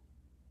away.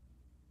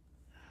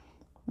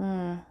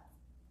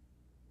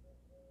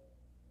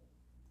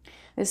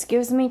 This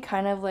gives me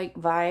kind of like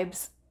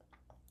vibes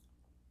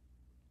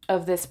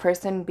of this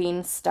person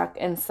being stuck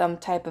in some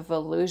type of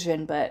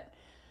illusion, but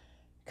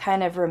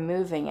kind of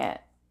removing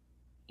it.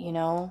 You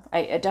know,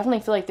 I definitely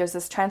feel like there's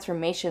this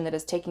transformation that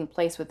is taking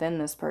place within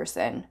this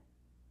person.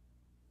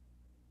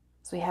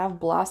 So we have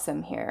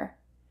Blossom here,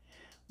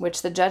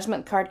 which the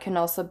Judgment card can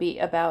also be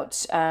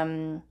about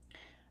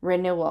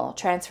renewal,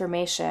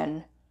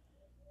 transformation,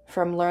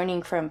 from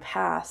learning from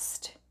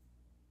past.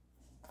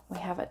 We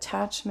have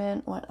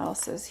attachment. What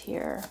else is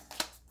here?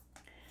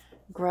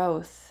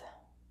 Growth.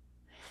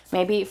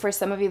 Maybe for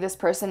some of you, this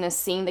person is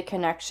seeing the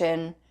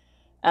connection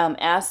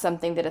as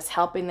something that is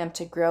helping them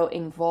to grow,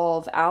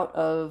 evolve out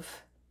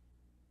of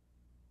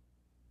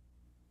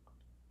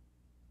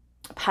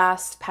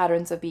past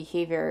patterns of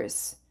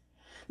behaviors.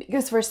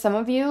 Because for some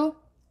of you,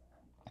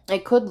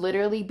 it could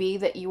literally be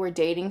that you were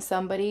dating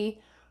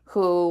somebody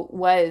who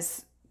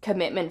was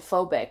commitment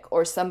phobic,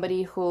 or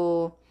somebody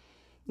who,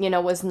 you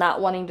know, was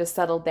not wanting to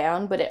settle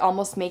down. But it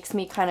almost makes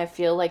me kind of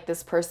feel like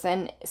this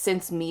person,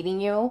 since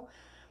meeting you,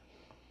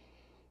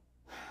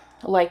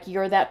 like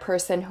you're that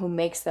person who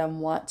makes them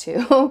want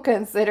to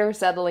consider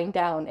settling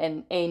down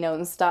and, you know,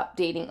 and stop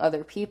dating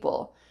other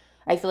people.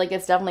 I feel like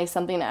it's definitely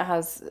something that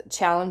has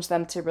challenged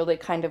them to really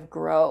kind of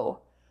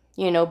grow,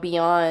 you know,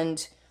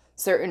 beyond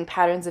certain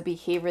patterns of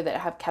behavior that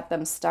have kept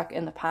them stuck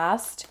in the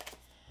past.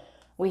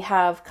 We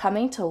have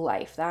coming to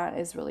life. That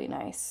is really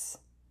nice.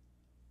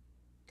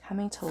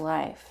 Coming to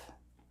life.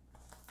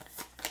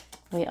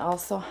 We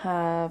also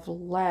have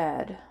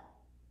lead,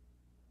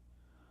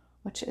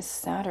 which is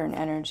Saturn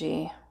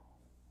energy.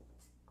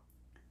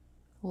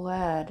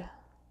 Lead,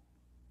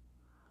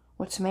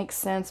 which makes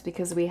sense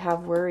because we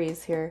have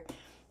worries here.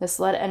 This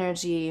lead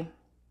energy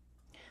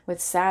with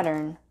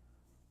Saturn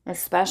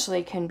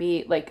especially can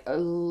be like a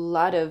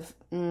lot of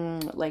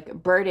like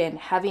burden,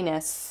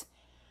 heaviness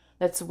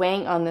that's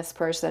weighing on this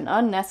person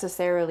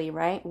unnecessarily,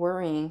 right?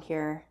 Worrying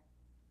here.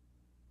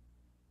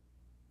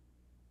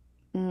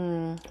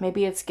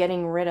 Maybe it's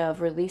getting rid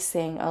of,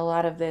 releasing a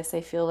lot of this,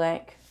 I feel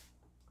like.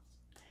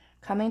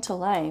 Coming to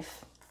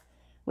life.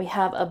 We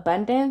have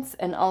abundance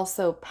and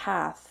also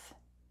path.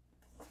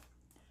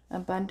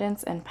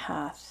 Abundance and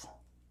path.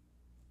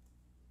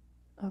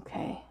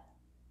 Okay.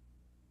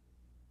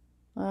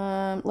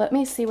 Let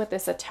me see what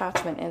this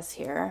attachment is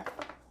here.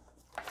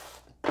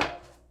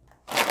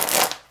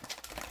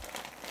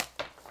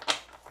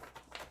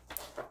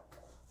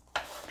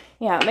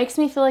 Yeah, it makes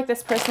me feel like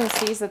this person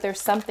sees that there's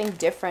something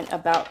different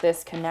about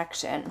this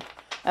connection,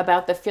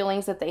 about the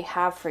feelings that they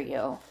have for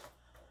you.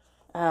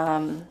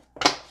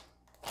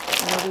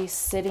 Maybe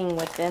sitting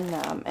within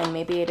them, and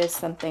maybe it is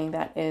something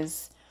that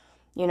is,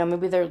 you know,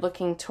 maybe they're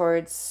looking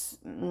towards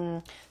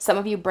some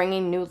of you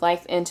bringing new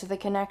life into the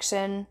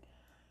connection,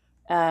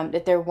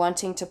 that they're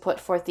wanting to put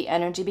forth the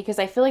energy, because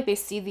I feel like they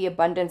see the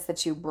abundance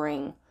that you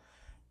bring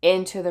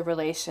into the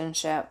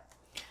relationship.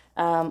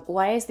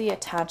 Why is the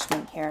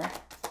attachment here?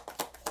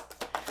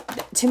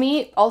 To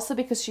me, also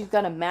because you've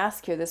got a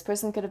mask here, this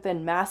person could have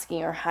been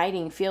masking or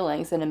hiding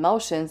feelings and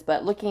emotions,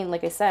 but looking,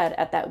 like I said,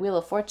 at that Wheel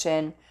of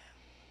Fortune,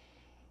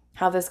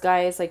 how this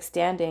guy is like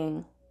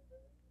standing,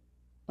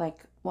 like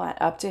what,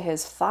 up to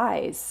his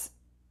thighs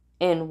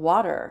in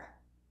water.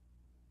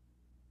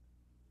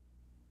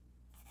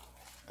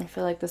 I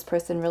feel like this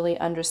person really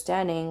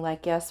understanding,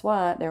 like, guess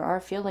what? There are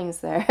feelings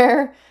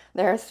there.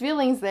 There's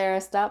feelings there.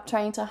 Stop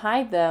trying to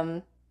hide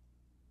them.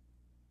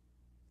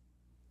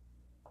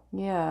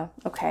 Yeah.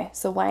 Okay.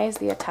 So why is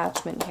the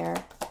attachment here?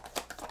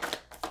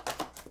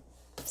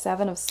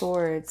 Seven of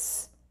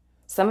Swords.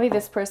 Somebody,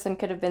 this person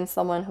could have been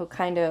someone who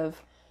kind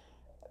of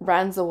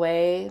runs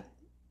away,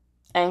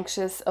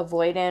 anxious,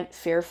 avoidant,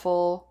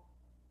 fearful.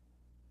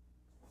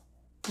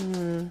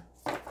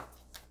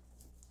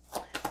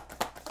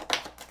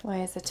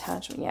 Why is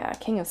attachment? Yeah,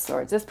 King of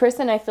Swords. This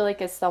person, I feel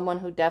like, is someone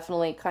who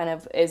definitely kind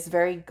of is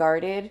very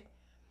guarded.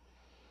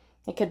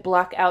 It could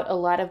block out a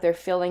lot of their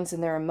feelings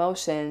and their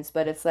emotions,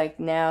 but it's like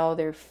now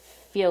they're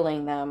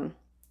feeling them.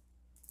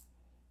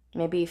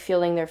 Maybe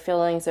feeling their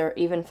feelings or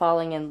even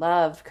falling in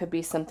love could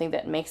be something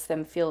that makes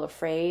them feel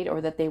afraid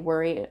or that they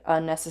worry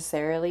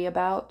unnecessarily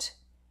about.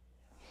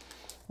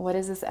 What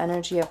is this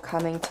energy of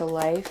coming to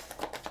life?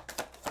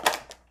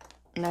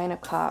 Nine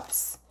of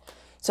Cups.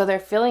 So they're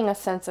feeling a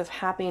sense of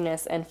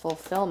happiness and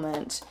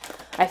fulfillment.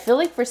 I feel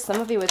like for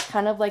some of you, it's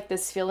kind of like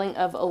this feeling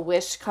of a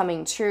wish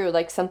coming true,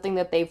 like something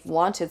that they've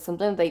wanted,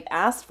 something that they've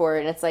asked for.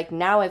 And it's like,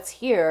 now it's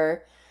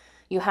here.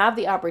 You have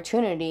the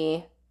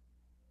opportunity.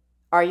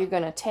 Are you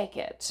going to take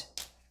it?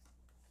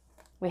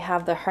 We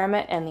have the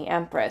Hermit and the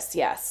Empress.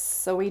 Yes.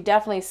 So we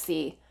definitely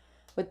see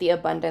with the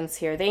abundance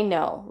here. They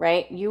know,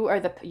 right? You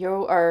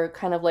are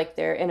kind of like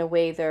they're, in a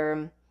way,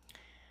 they're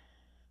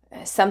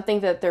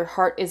something that their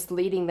heart is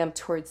leading them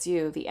towards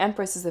you. The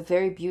Empress is a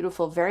very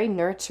beautiful, very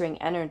nurturing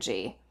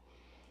energy.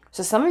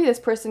 So some of you, this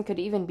person could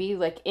even be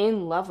like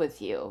in love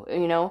with you,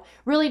 you know,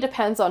 really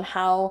depends on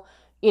how,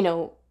 you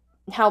know,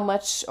 how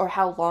much or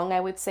how long, I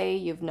would say,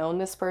 you've known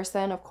this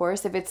person. Of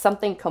course, if it's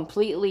something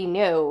completely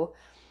new,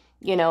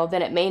 you know,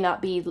 then it may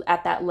not be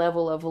at that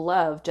level of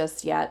love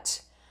just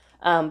yet.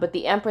 But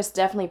the Empress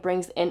definitely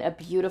brings in a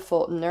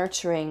beautiful,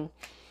 nurturing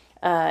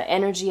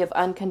energy of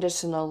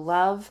unconditional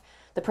love.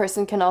 The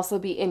person can also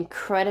be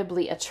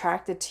incredibly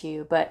attracted to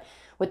you, but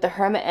with the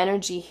Hermit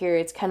energy here,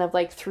 it's kind of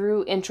like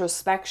through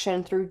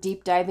introspection, through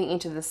deep diving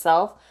into the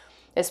self,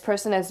 this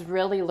person is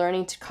really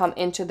learning to come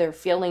into their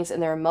feelings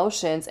and their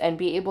emotions and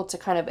be able to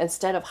kind of,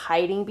 instead of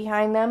hiding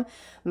behind them,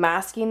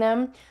 masking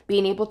them,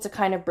 being able to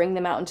kind of bring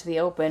them out into the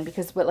open.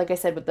 Because, like I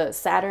said, with the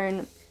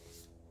Saturn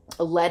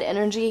lead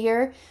energy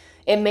here,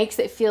 it makes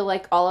it feel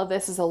like all of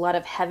this is a lot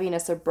of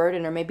heaviness or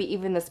burden, or maybe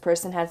even this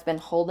person has been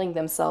holding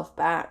themselves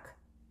back.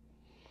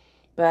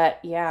 But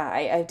yeah,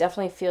 I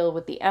definitely feel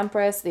with the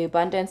Empress, the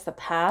abundance, the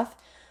path,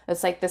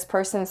 it's like this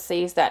person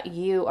sees that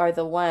you are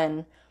the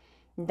one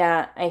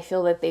that I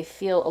feel that they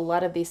feel a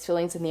lot of these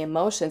feelings and the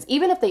emotions.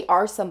 Even if they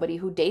are somebody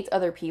who dates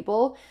other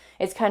people,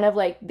 it's kind of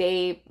like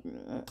they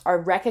are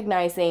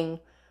recognizing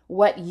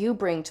what you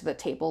bring to the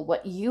table,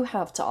 what you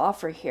have to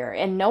offer here,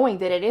 and knowing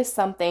that it is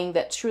something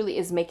that truly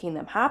is making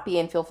them happy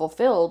and feel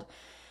fulfilled.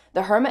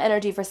 The Hermit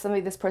energy for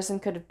somebody, this person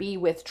could be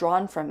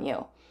withdrawn from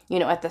you, you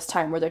know, at this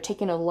time, where they're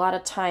taking a lot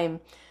of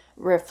time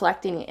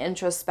reflecting and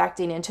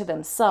introspecting into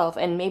themselves.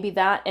 And maybe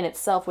that in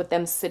itself, with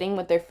them sitting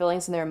with their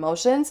feelings and their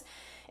emotions,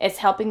 it's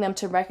helping them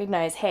to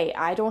recognize, hey,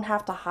 I don't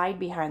have to hide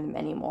behind them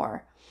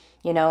anymore.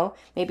 You know,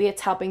 maybe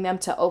it's helping them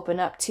to open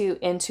up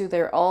into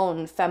their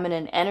own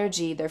feminine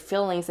energy, their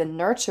feelings, and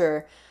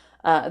nurture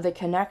the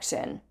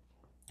connection,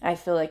 I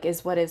feel like,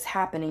 is what is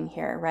happening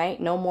here, right?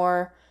 No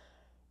more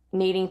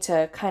needing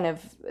to kind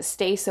of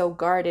stay so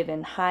guarded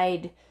and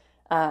hide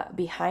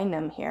behind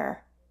them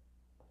here.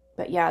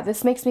 But yeah,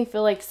 this makes me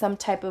feel like some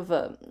type of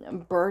a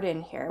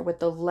burden here with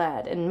the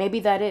lead. And maybe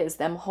that is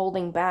them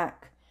holding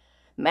back,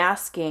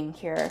 masking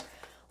here.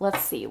 Let's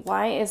see.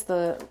 Why is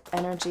the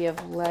energy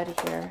of lead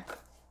here?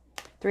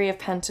 Three of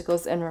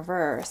Pentacles in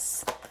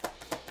reverse.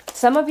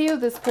 Some of you,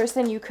 this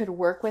person, you could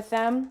work with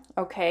them,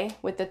 okay,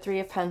 with the Three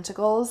of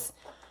Pentacles.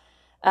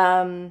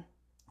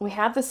 We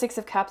have the Six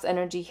of Cups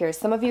energy here.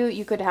 Some of you,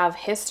 you could have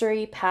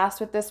history, past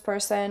with this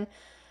person.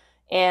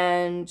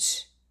 And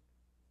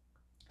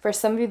for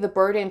some of you, the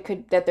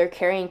burden that they're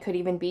carrying could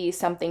even be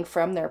something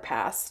from their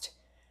past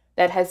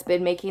that has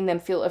been making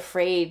them feel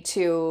afraid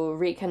to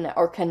reconnect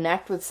or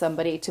connect with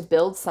somebody, to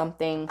build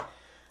something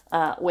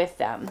with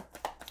them.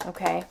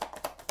 Okay.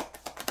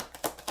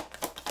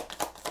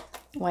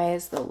 Why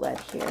is the lead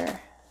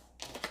here?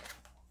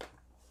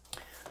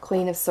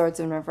 Queen of Swords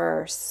in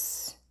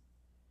reverse.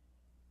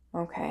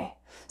 Okay.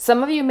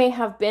 Some of you may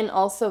have been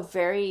also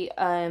very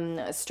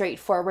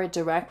straightforward,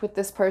 direct with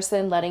this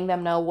person, letting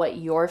them know what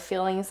your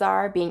feelings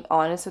are, being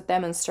honest with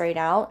them and straight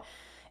out.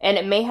 And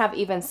it may have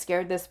even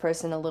scared this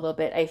person a little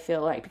bit, I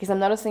feel like, because I'm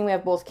noticing we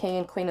have both King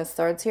and Queen of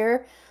Swords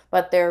here,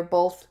 but they're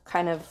both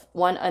kind of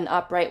one an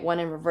upright, one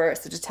in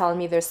reverse. So just telling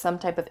me there's some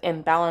type of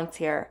imbalance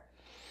here.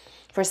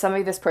 For some of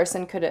you, this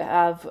person could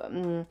have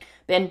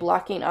been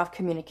blocking off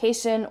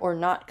communication or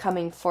not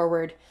coming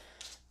forward,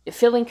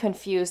 feeling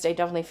confused. I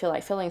definitely feel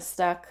like feeling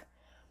stuck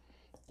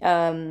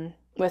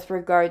with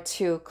regard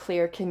to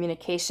clear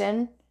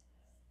communication.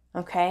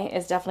 Okay,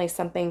 is definitely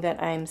something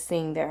that I'm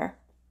seeing there.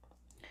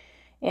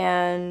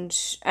 And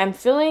I'm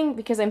feeling,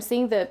 because I'm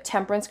seeing the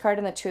Temperance card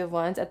and the Two of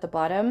Wands at the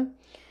bottom.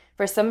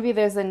 For some of you,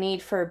 there's a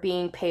need for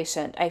being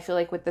patient. I feel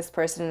like with this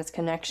person in this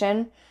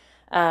connection,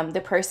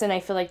 the person,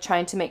 I feel like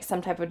trying to make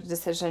some type of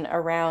decision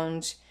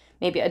around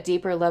maybe a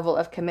deeper level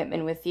of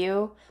commitment with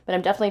you. But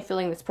I'm definitely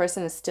feeling this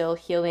person is still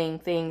healing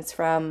things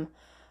from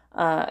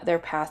their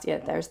past. Yeah,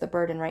 there's the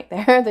burden right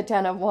there, the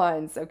 10 of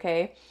Wands,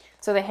 okay?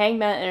 So the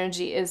Hangman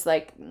energy is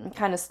like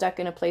kind of stuck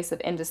in a place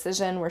of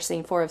indecision. We're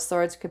seeing Four of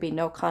Swords, could be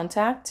no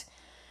contact,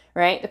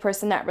 right? The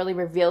person not really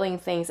revealing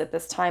things at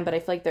this time, but I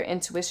feel like their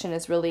intuition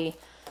is really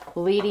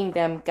leading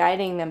them,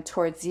 guiding them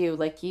towards you.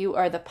 Like you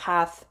are the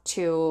path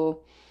to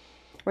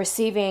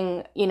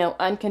receiving, you know,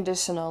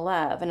 unconditional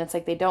love. And it's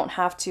like they don't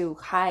have to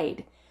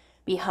hide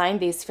behind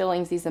these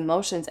feelings, these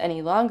emotions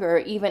any longer, or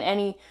even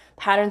any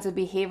patterns of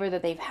behavior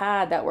that they've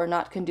had that were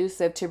not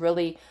conducive to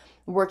really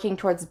working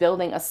towards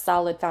building a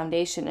solid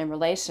foundation in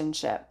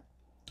relationship.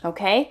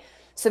 Okay?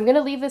 So I'm going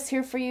to leave this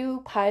here for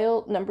you,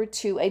 pile number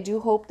 2. I do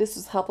hope this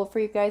was helpful for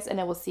you guys, and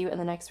I will see you in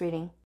the next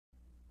reading.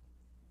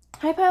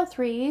 Hi, pile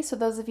 3. So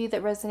those of you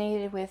that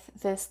resonated with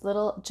this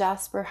little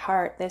Jasper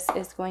heart, this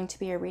is going to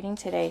be a reading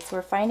today. So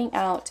we're finding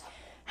out,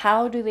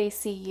 how do they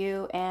see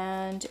you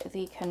and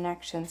the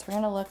connections. We're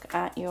going to look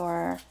at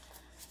your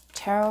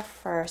tarot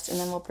first, and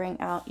then we'll bring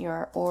out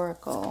your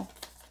oracle.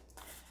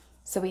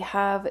 So we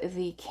have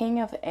the King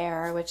of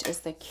Air, which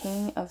is the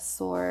King of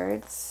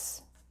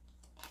Swords.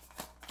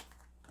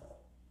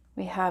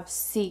 We have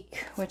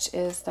Seek, which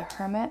is the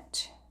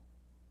Hermit.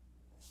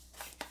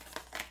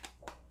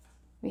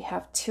 We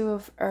have Two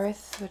of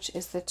Earth, which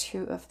is the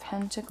Two of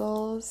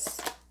Pentacles.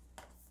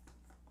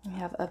 We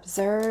have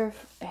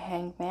Observe, a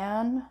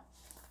Hangman.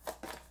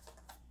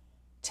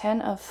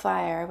 10 of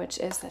Fire, which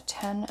is the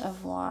 10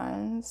 of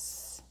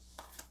Wands.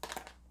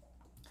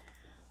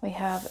 We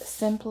have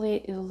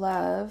Simply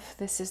Love.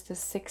 This is the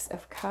 6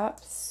 of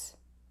Cups.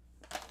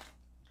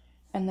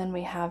 And then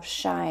we have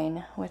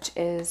Shine, which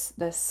is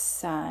the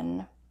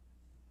Sun.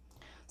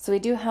 So we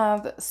do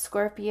have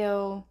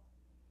Scorpio.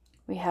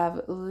 We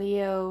have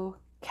Leo,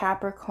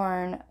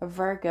 Capricorn,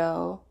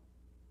 Virgo,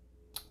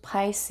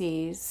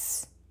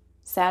 Pisces,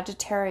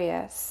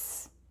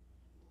 Sagittarius,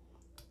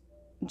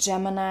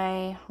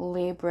 Gemini,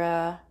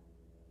 Libra,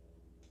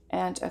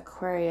 and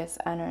Aquarius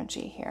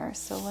energy here.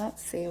 So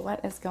let's see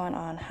what is going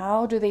on.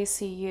 How do they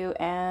see you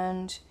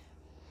and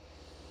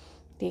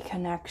the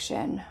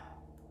connection?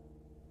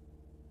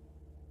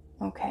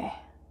 Okay.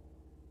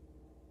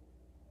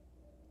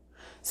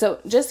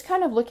 So just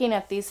kind of looking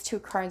at these two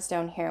cards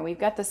down here, we've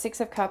got the 6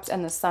 of Cups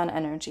and the Sun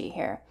energy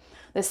here.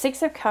 The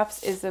 6 of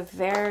Cups is a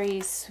very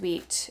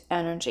sweet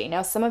energy.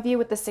 Now, some of you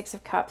with the 6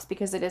 of Cups,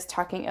 because it is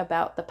talking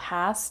about the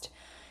past,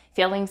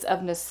 feelings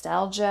of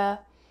nostalgia,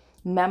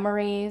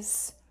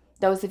 memories,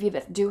 those of you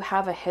that do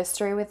have a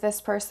history with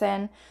this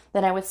person,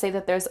 then I would say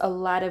that there's a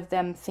lot of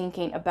them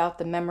thinking about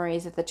the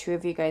memories that the two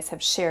of you guys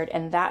have shared,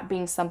 and that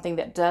being something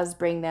that does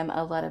bring them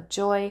a lot of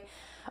joy,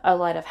 a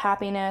lot of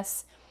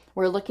happiness.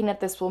 We're looking at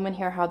this woman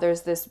here, how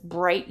there's this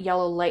bright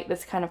yellow light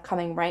that's kind of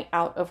coming right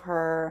out of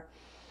her,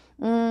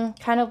 kind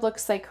of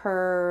looks like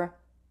her,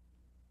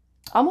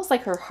 almost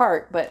like her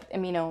heart, but I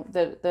mean, you know,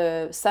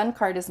 the Sun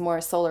card is more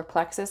solar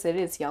plexus. It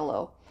is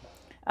yellow.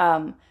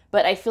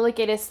 But I feel like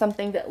it is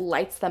something that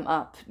lights them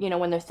up, you know,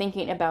 when they're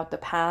thinking about the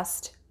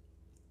past,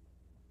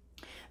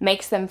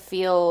 makes them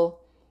feel,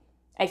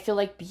 I feel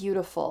like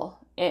beautiful,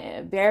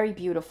 very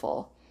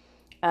beautiful,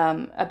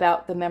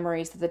 about the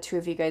memories that the two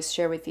of you guys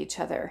share with each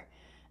other.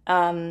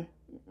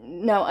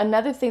 Now,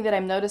 another thing that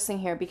I'm noticing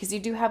here, because you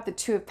do have the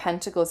Two of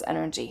Pentacles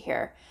energy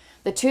here.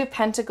 The Two of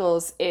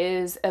Pentacles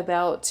is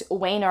about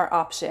weighing our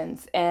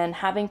options and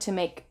having to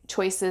make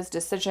choices,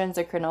 decisions.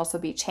 There can also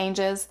be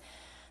changes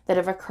that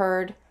have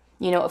occurred,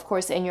 you know, of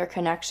course, in your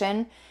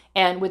connection.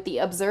 And with the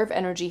Observe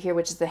energy here,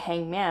 which is the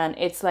Hangman,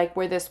 it's like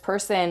where this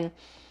person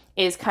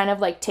is kind of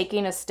like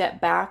taking a step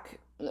back.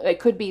 It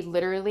could be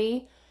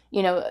literally,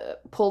 you know,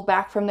 pulled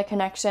back from the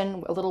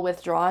connection, a little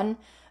withdrawn.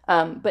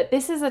 But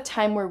this is a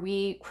time where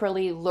we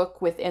really look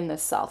within the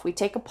self. We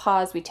take a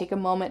pause, we take a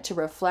moment to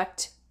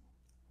reflect,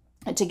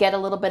 and to get a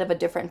little bit of a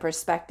different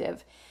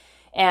perspective.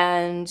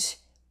 And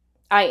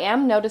I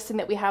am noticing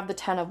that we have the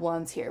 10 of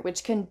Wands here,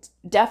 which can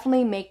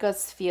definitely make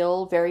us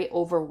feel very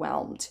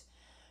overwhelmed,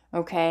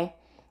 okay?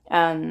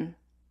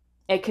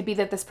 It could be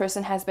that this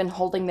person has been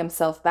holding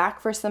themselves back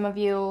for some of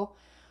you.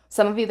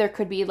 Some of you, there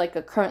could be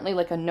like currently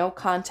like a no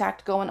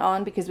contact going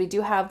on, because we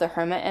do have the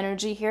Hermit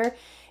energy here.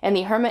 And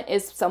the Hermit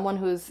is someone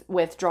who's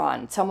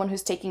withdrawn, someone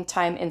who's taking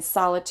time in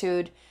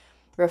solitude,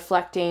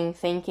 reflecting,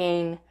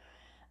 thinking,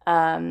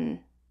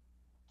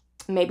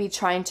 maybe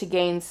trying to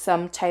gain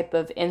some type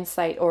of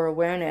insight or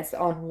awareness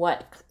on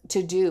what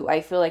to do. I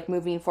feel like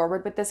moving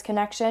forward with this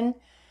connection,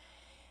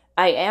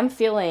 I am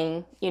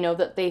feeling, you know,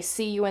 that they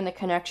see you in the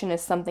connection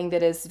as something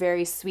that is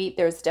very sweet.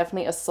 There's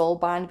definitely a soul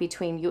bond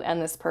between you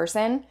and this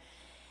person.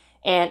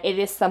 And it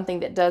is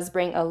something that does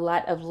bring a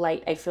lot of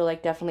light, I feel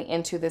like, definitely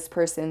into this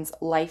person's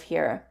life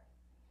here.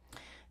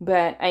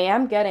 But I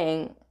am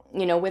getting,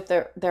 you know, with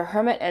their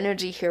Hermit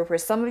energy here, where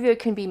some of you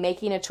can be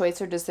making a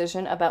choice or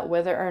decision about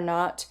whether or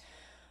not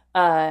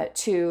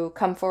to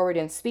come forward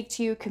and speak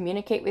to you,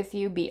 communicate with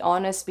you, be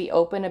honest, be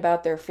open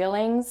about their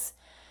feelings.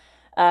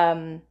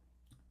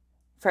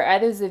 For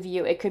others of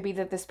you, it could be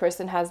that this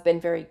person has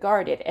been very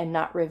guarded and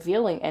not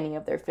revealing any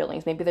of their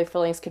feelings. Maybe their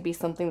feelings could be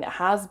something that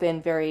has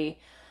been very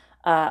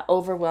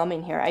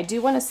overwhelming here. I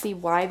do want to see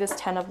why this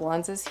 10 of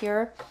Wands is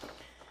here.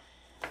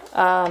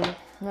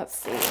 Let's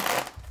see.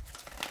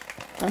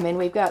 I mean,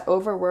 we've got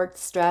overworked,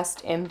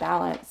 stressed,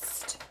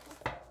 imbalanced.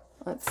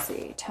 Let's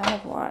see. 10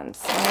 of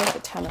Wands. Why is the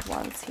 10 of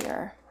Wands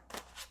here?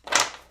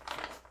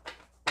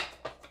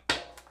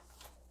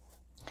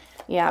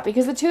 Yeah,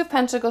 because the 2 of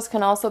Pentacles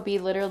can also be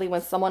literally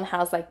when someone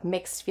has like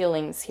mixed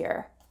feelings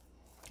here.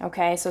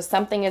 Okay, so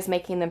something is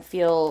making them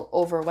feel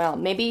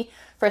overwhelmed. Maybe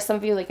for some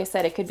of you, like I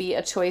said, it could be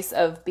a choice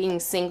of being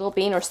single,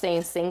 or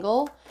staying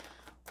single.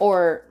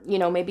 Or, you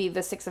know, maybe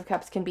the 6 of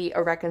Cups can be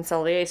a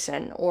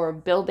reconciliation or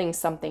building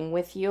something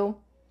with you.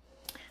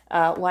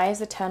 Why is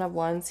the 10 of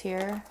Wands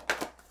here?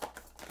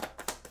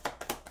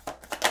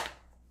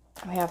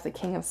 We have the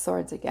King of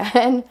Swords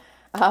again.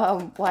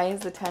 Why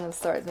is the 10 of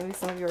Swords? Maybe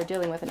some of you are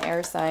dealing with an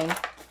air sign.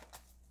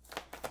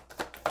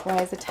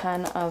 Why is the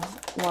 10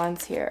 of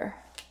Wands here?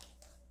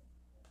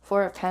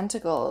 4 of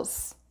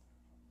Pentacles.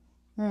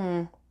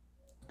 For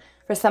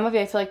some of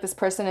you, I feel like this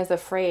person is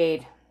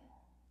afraid.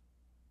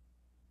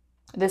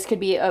 This could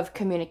be of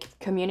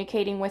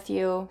communicating with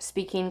you,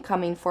 speaking,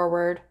 coming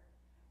forward.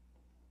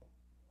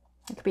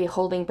 It could be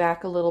holding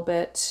back a little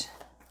bit.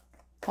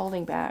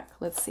 Holding back.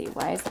 Let's see.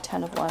 Why is the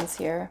 10 of Wands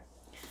here?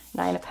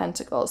 9 of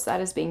Pentacles. That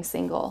is being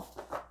single.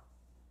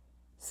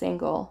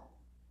 Single.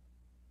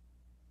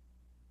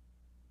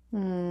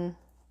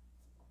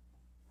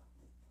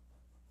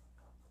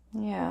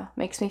 Yeah.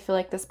 Makes me feel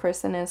like this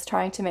person is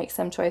trying to make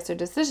some choice or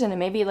decision. And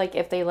maybe like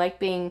if they like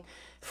being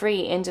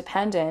free,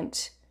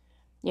 independent,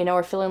 you know,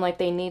 or feeling like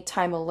they need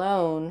time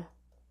alone,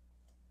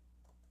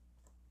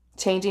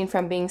 changing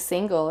from being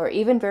single or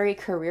even very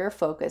career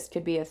focused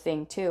could be a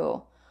thing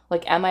too.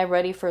 Like, am I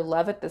ready for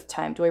love at this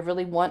time? Do I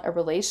really want a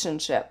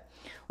relationship?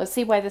 Let's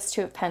see why this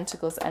 2 of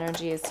Pentacles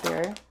energy is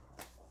here.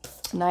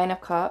 9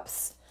 of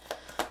Cups.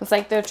 It's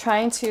like they're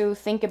trying to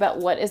think about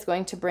what is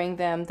going to bring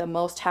them the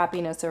most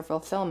happiness or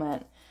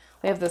fulfillment.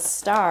 We have the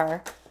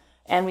Star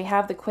and we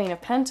have the Queen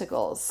of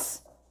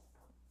Pentacles.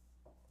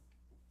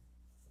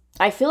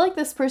 I feel like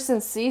this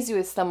person sees you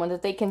as someone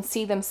that they can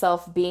see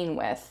themselves being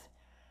with.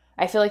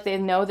 I feel like they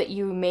know that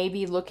you may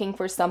be looking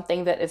for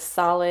something that is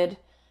solid,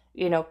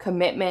 you know,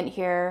 commitment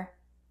here.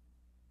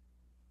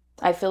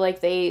 I feel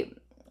like they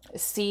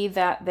see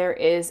that there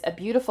is a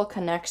beautiful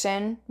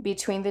connection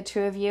between the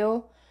 2 of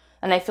you.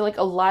 And I feel like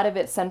a lot of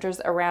it centers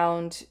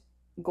around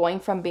going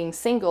from being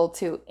single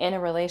to in a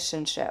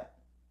relationship.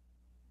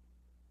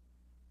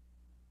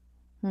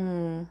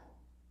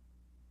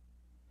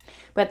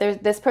 But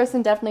this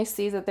person definitely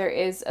sees that there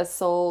is a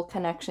soul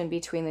connection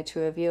between the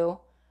 2 of you.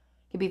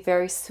 It could be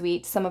very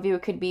sweet. Some of you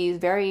could be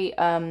very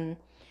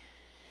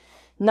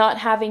not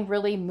having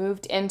really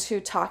moved into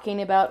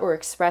talking about or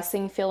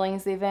expressing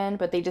feelings even,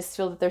 but they just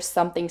feel that there's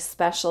something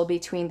special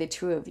between the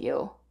 2 of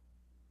you.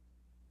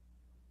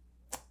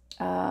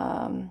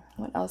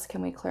 What else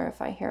can we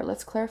clarify here?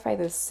 Let's clarify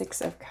the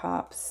 6 of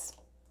Cups.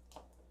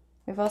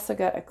 We've also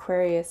got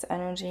Aquarius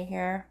energy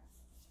here,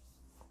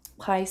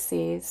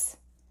 Pisces,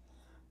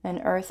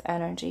 and Earth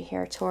energy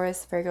here,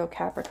 Taurus, Virgo,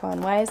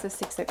 Capricorn. Why is the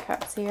 6 of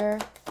Cups here?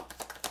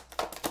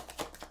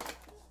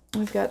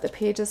 We've got the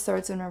Page of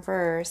Swords in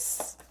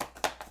reverse.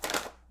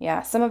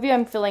 Yeah, some of you,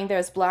 I'm feeling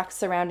there's blocks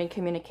surrounding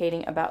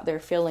communicating about their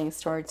feelings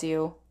towards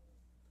you.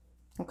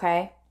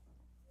 Okay?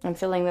 I'm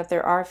feeling that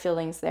there are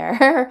feelings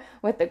there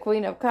with the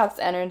Queen of Cups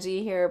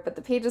energy here, but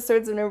the Page of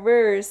Swords in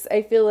reverse,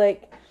 I feel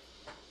like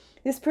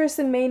this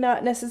person may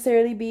not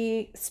necessarily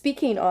be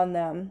speaking on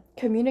them,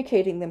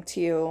 communicating them to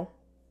you.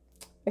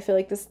 I feel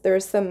like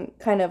there's some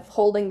kind of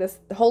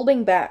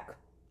holding back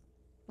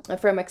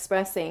from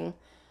expressing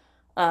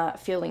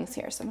feelings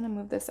here. So I'm going to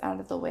move this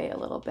out of the way a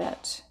little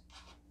bit.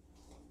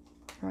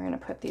 We're going to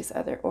put these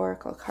other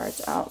oracle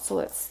cards out. So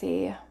let's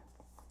see.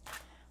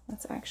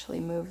 Let's actually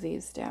move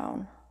these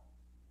down.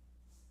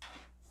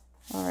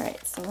 All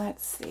right, so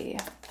let's see.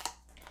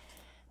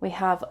 We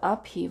have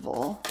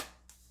upheaval.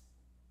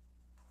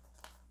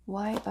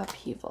 Why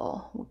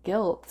upheaval?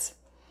 Guilt.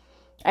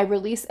 I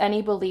release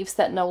any beliefs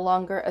that no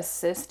longer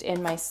assist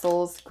in my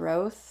soul's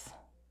growth.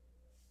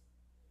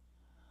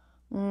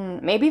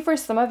 Maybe for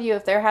some of you,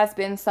 if there has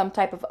been some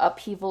type of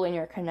upheaval in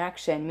your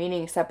connection,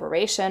 meaning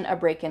separation, a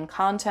break in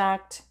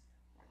contact,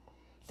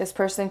 this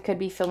person could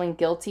be feeling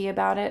guilty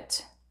about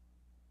it.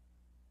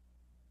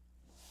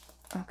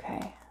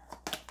 Okay.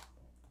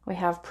 We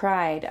have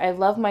pride. I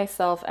love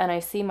myself and I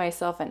see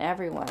myself in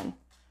everyone.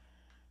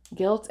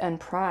 Guilt and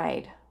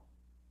pride.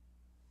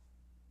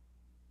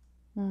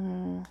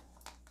 We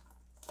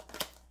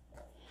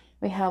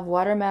have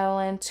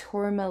watermelon,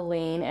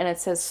 tourmaline, and it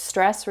says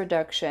stress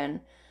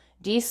reduction.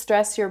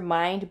 De-stress your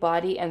mind,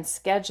 body, and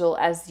schedule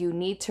as you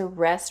need to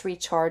rest,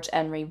 recharge,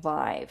 and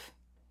revive.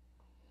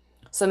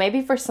 So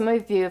maybe for some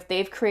of you, if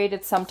they've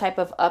created some type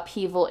of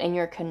upheaval in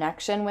your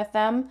connection with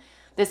them,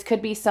 This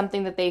could be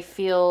something that they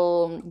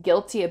feel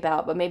guilty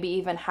about, but maybe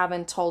even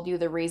haven't told you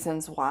the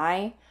reasons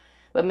why.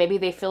 But maybe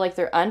they feel like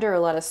they're under a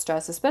lot of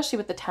stress, especially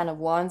with the Ten of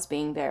Wands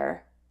being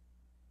there.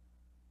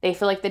 They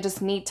feel like they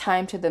just need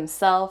time to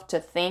themselves to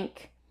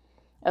think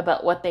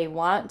about what they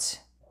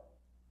want.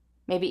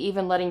 Maybe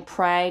even letting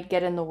pride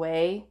get in the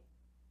way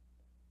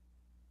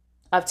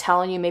of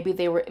telling you maybe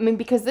they were, I mean,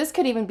 because this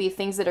could even be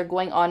things that are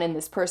going on in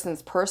this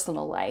person's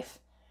personal life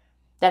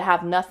that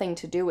have nothing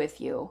to do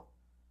with you.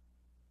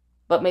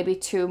 But maybe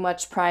too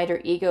much pride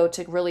or ego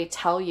to really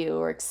tell you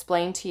or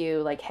explain to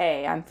you, like,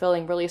 hey, I'm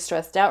feeling really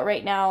stressed out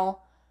right now.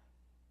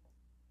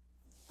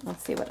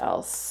 Let's see what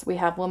else. We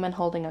have woman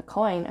holding a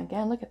coin.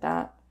 Again, look at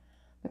that.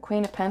 The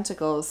Queen of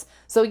Pentacles.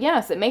 So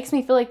yes, it makes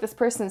me feel like this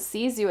person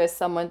sees you as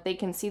someone they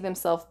can see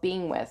themselves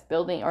being with,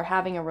 building or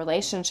having a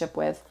relationship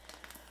with.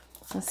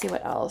 Let's see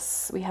what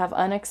else. We have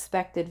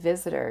unexpected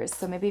visitors.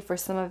 So maybe for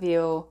some of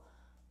you,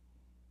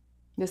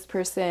 this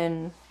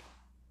person,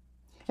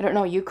 I don't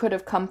know, you could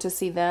have come to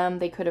see them.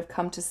 They could have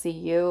come to see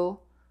you.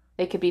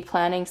 They could be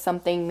planning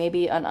something,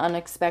 maybe an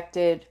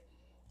unexpected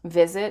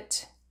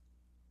visit.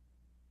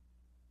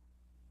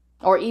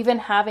 Or even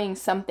having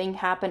something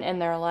happen in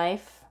their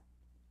life.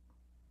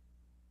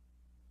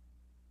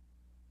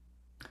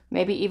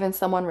 Maybe even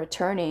someone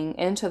returning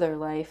into their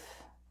life.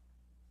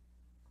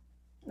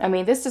 I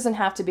mean, this doesn't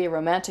have to be a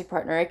romantic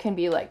partner. It can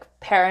be like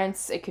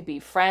parents. It could be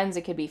friends.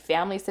 It could be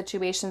family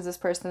situations this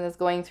person is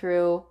going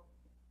through.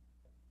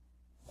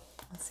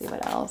 Let's see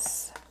what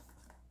else.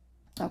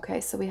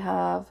 Okay, so we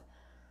have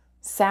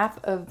sap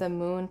of the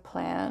moon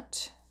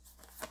plant.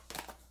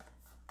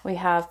 We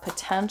have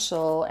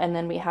potential, and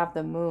then we have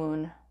the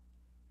moon.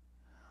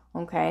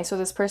 Okay, so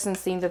this person's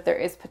seeing that there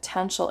is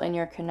potential in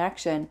your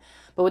connection.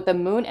 But with the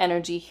moon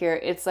energy here,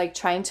 it's like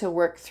trying to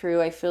work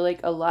through, I feel like,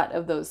 a lot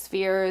of those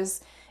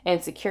fears,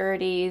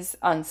 insecurities,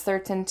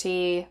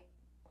 uncertainty.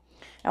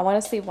 I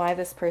want to see why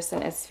this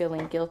person is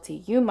feeling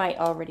guilty. You might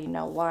already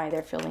know why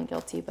they're feeling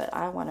guilty, but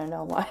I want to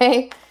know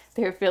why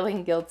they're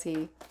feeling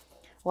guilty.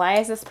 Why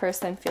is this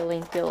person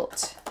feeling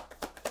guilt?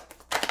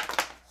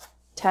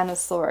 Ten of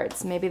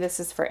Swords. Maybe this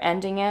is for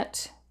ending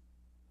it.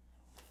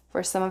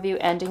 For some of you,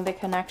 ending the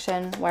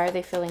connection. Why are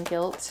they feeling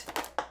guilt?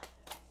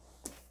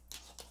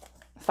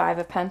 Five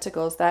of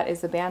Pentacles. That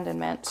is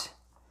abandonment.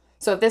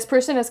 So if this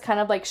person has kind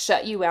of like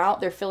shut you out,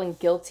 they're feeling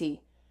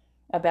guilty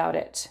about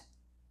it.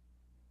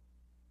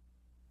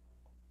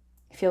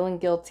 Feeling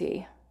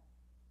guilty.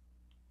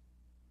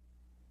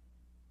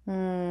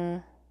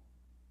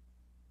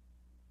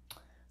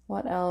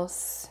 What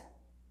else?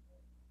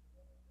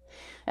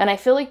 And I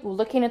feel like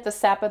looking at the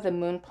sap of the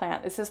moon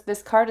plant,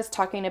 this card is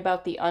talking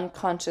about the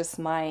unconscious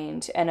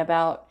mind and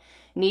about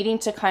needing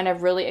to kind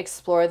of really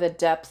explore the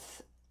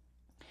depth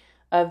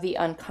of the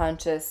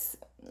unconscious,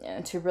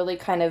 to really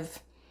kind of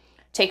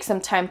take some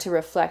time to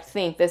reflect,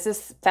 think. This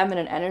is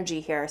feminine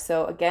energy here.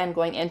 So again,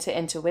 going into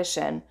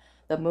intuition,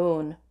 the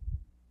moon.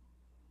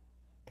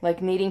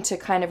 Like needing to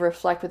kind of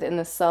reflect within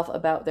the self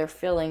about their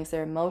feelings,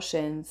 their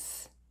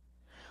emotions.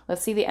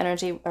 Let's see the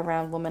energy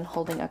around woman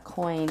holding a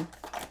coin.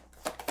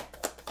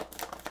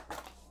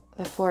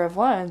 The Four of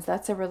Wands,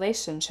 that's a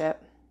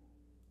relationship.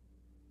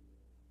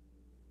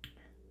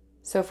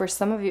 So for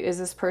some of you, is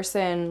this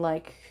person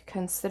like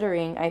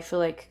considering, I feel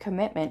like,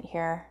 commitment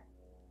here?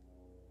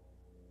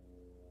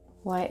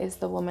 Why is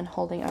the woman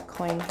holding a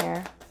coin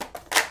here?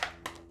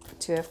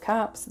 Two of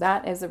Cups,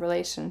 that is a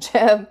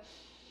relationship.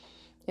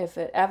 If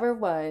it ever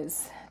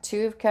was.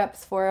 Two of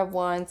Cups, Four of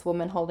Wands,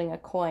 woman holding a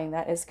coin,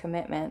 that is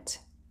commitment.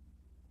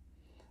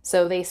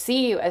 So they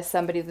see you as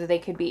somebody that they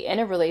could be in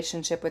a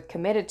relationship with,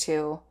 committed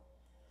to.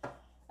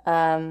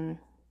 I'm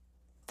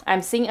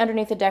seeing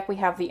underneath the deck we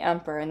have the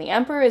Emperor, and the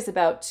Emperor is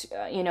about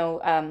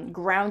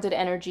grounded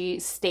energy,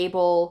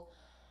 stable,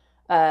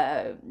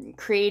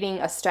 creating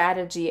a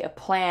strategy, a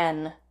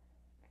plan,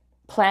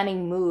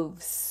 planning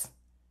moves.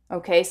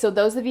 Okay, so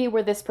those of you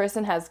where this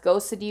person has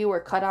ghosted you or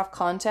cut off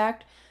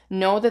contact,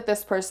 know that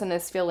this person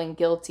is feeling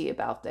guilty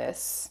about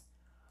this.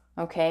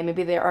 Okay,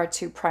 maybe they are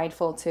too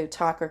prideful to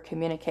talk or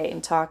communicate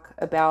and talk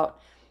about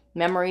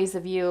memories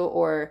of you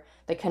or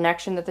the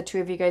connection that the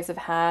two of you guys have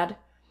had.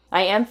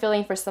 I am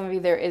feeling for some of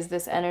you there is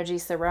this energy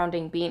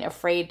surrounding being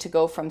afraid to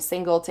go from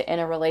single to in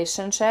a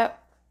relationship.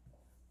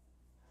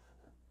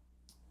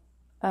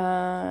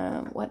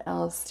 What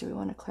else do we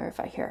want to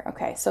clarify here?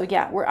 Okay, so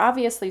yeah, we're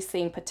obviously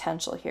seeing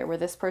potential here where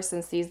this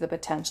person sees the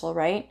potential,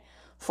 right?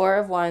 Four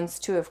of Wands,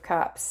 Two of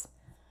Cups.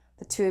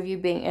 The two of you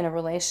being in a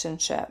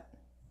relationship.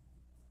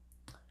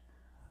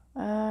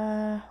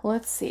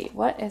 Let's see.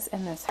 What is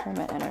in this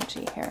Hermit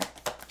energy here?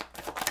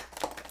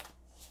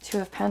 Two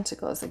of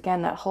Pentacles.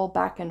 Again, that whole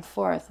back and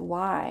forth.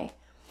 Why?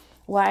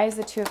 Why is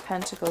the Two of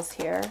Pentacles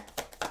here?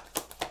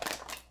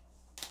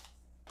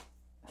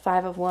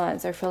 Five of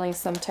Wands. They're feeling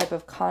some type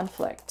of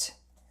conflict.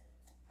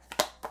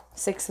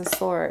 Six of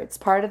Swords.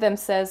 Part of them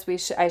says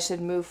I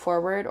should move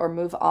forward or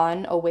move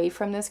on away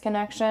from this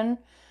connection.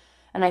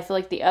 And I feel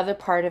like the other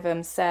part of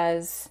him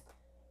says,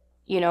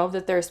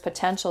 that there's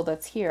potential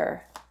that's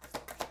here.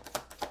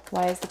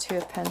 Why is the Two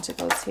of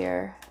Pentacles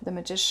here? The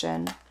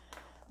Magician.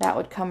 that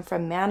would come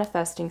from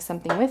manifesting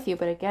something with you.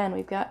 But again,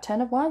 we've got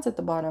 10 of Wands at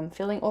the bottom,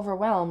 feeling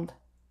overwhelmed.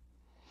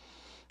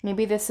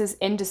 Maybe this is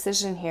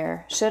indecision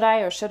here. Should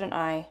I or shouldn't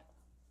I?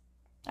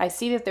 I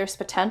see that there's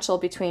potential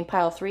between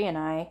pile 3 and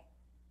I.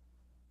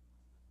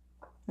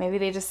 Maybe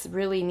they just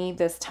really need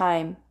this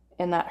time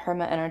in that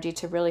Hermit energy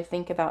to really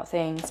think about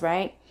things,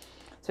 right?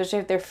 Especially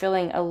if they're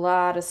feeling a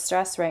lot of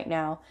stress right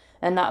now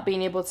and not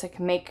being able to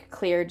make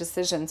clear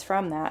decisions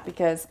from that,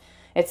 because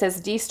it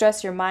says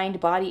de-stress your mind,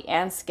 body,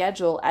 and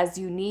schedule as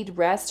you need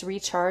rest,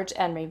 recharge,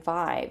 and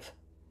revive.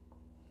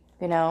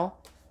 You know?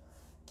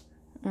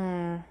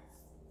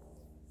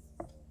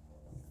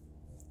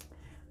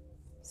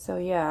 So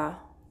yeah,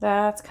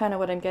 that's kind of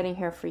what I'm getting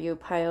here for you,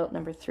 pile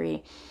number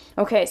 3.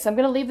 Okay, so I'm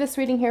going to leave this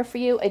reading here for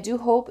you. I do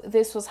hope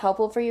this was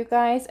helpful for you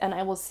guys, and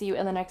I will see you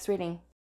in the next reading.